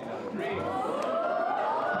this be not a dream.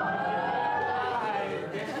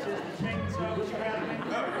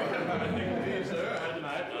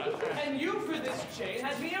 And you for this chain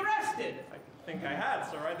had me arrested. I think I had,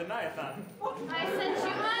 so I deny it not. I sent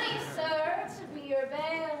you money, sir, to be your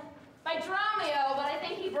bail. By Dromio, but I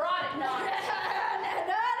think he brought it not. No,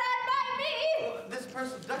 not by me! Well, this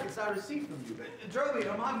purse of ducats I received from you.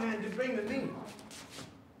 Dromio, my man, did bring to me.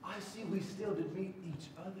 I see we still did meet each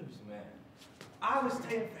other's man. I was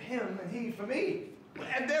ta'en for him, and he for me.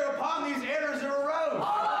 And thereupon these errors arose.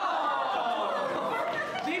 Oh!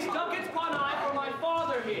 These ducats pawn I for my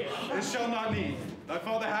father here. This shall not need. Thy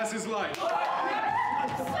father has his life. Sir!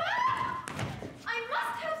 I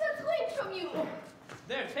must have that link from you.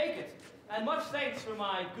 There, take it. and much thanks for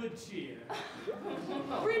my good cheer.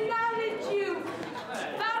 Renowned youth,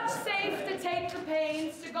 vouchsafe to take the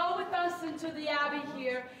pains to go with us into the abbey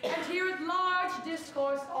here, and hear at large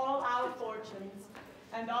discourse all our fortunes,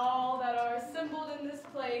 and all that are assembled in this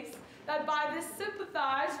place, that by this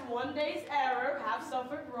sympathized one day's error have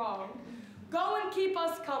suffered wrong. Go and keep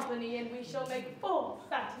us company, and we shall make full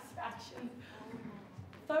satisfaction.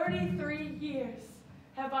 33 years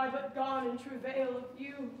have I but gone in travail of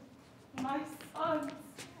you, my sons,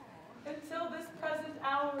 until this present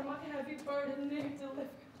hour my heavy burden near delivered.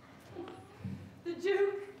 The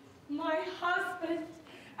Duke, my husband,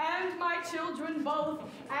 and my children both,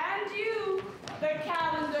 and you, the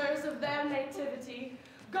calendars of their nativity,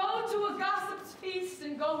 go to a gossip's feast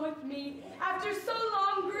and go with me, after so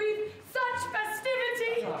long grief, such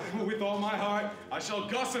festivity. With all my heart, I shall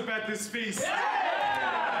gossip at this feast.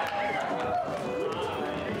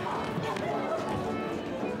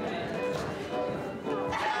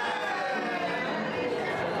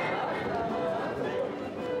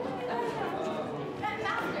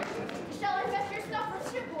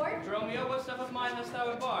 Romeo, what stuff of mine hast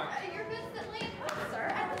thou embarked? Your Vincent Lee, sir,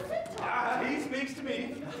 at the Centaur. He speaks to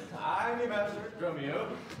me. I'm your master, Romeo.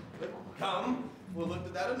 Come, we'll look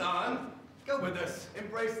to that anon. Go with us.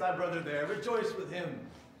 Embrace thy brother there. Rejoice with him.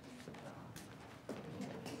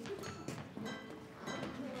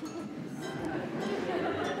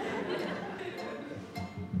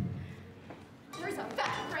 There's a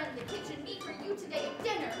fat friend in the kitchen meat for you today at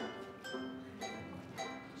dinner.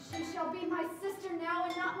 She shall be my sister now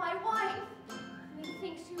and not my wife.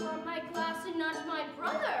 Methinks you are my glass and not my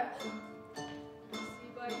brother. See,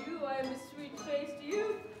 by you I am a sweet-faced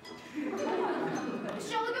youth.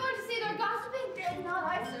 Shall we go in to see their gossiping? Not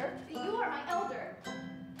I, sir. You are my elder.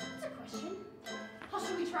 That's a question. How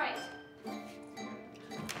should we try it?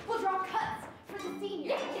 We'll draw cuts for the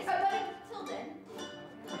seniors. Yes. But until then,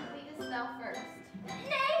 lead us thou first.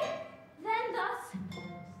 Nay, then thus,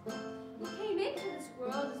 we came into this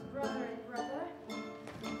world as brother and brother.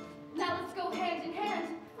 Now let's go hand in hand.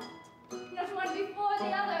 Not one before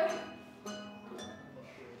the other.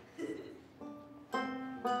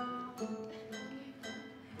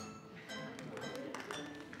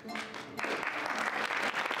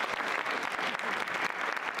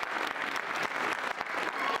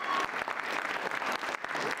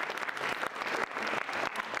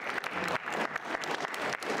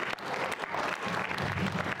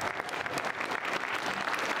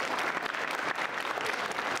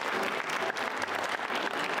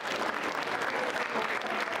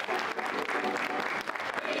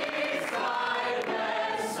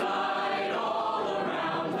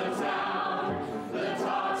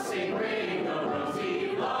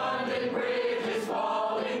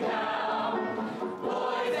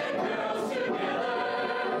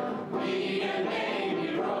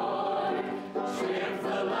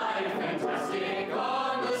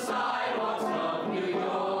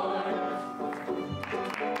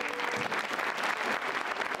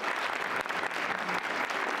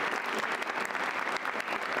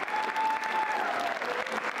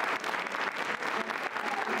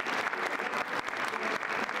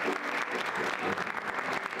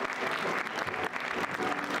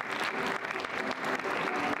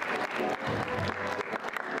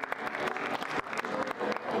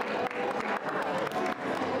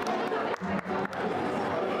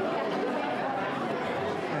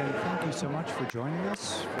 So much for joining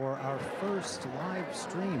us for our first live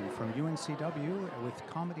stream from UNCW with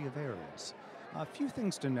Comedy of Errors. A few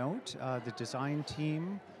things to note. The design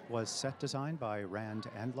team was set designed by Rand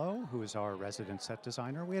Enlow, who is our resident set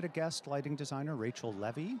designer. We had a guest lighting designer, Rachel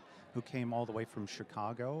Levy, who came all the way from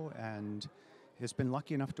Chicago and has been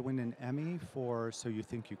lucky enough to win an Emmy for So You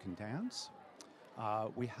Think You Can Dance.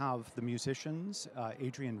 We have the musicians,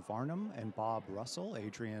 Adrian Varnum and Bob Russell.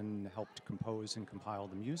 Adrian helped compose and compile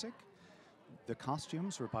the music. The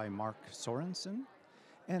costumes were by Mark Sorensen.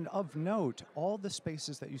 And of note, all the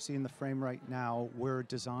spaces that you see in the frame right now were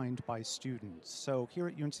designed by students. So here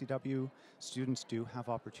at UNCW, students do have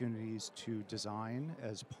opportunities to design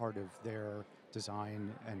as part of their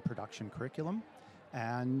design and production curriculum.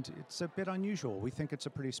 And it's a bit unusual. We think it's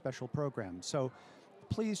a pretty special program. So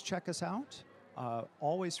please check us out.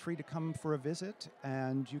 Always free to come for a visit,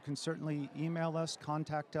 and you can certainly email us,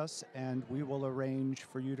 contact us, and we will arrange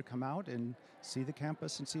for you to come out and see the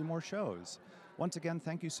campus and see more shows. Once again,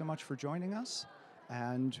 thank you so much for joining us,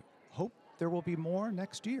 and hope there will be more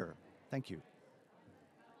next year. Thank you.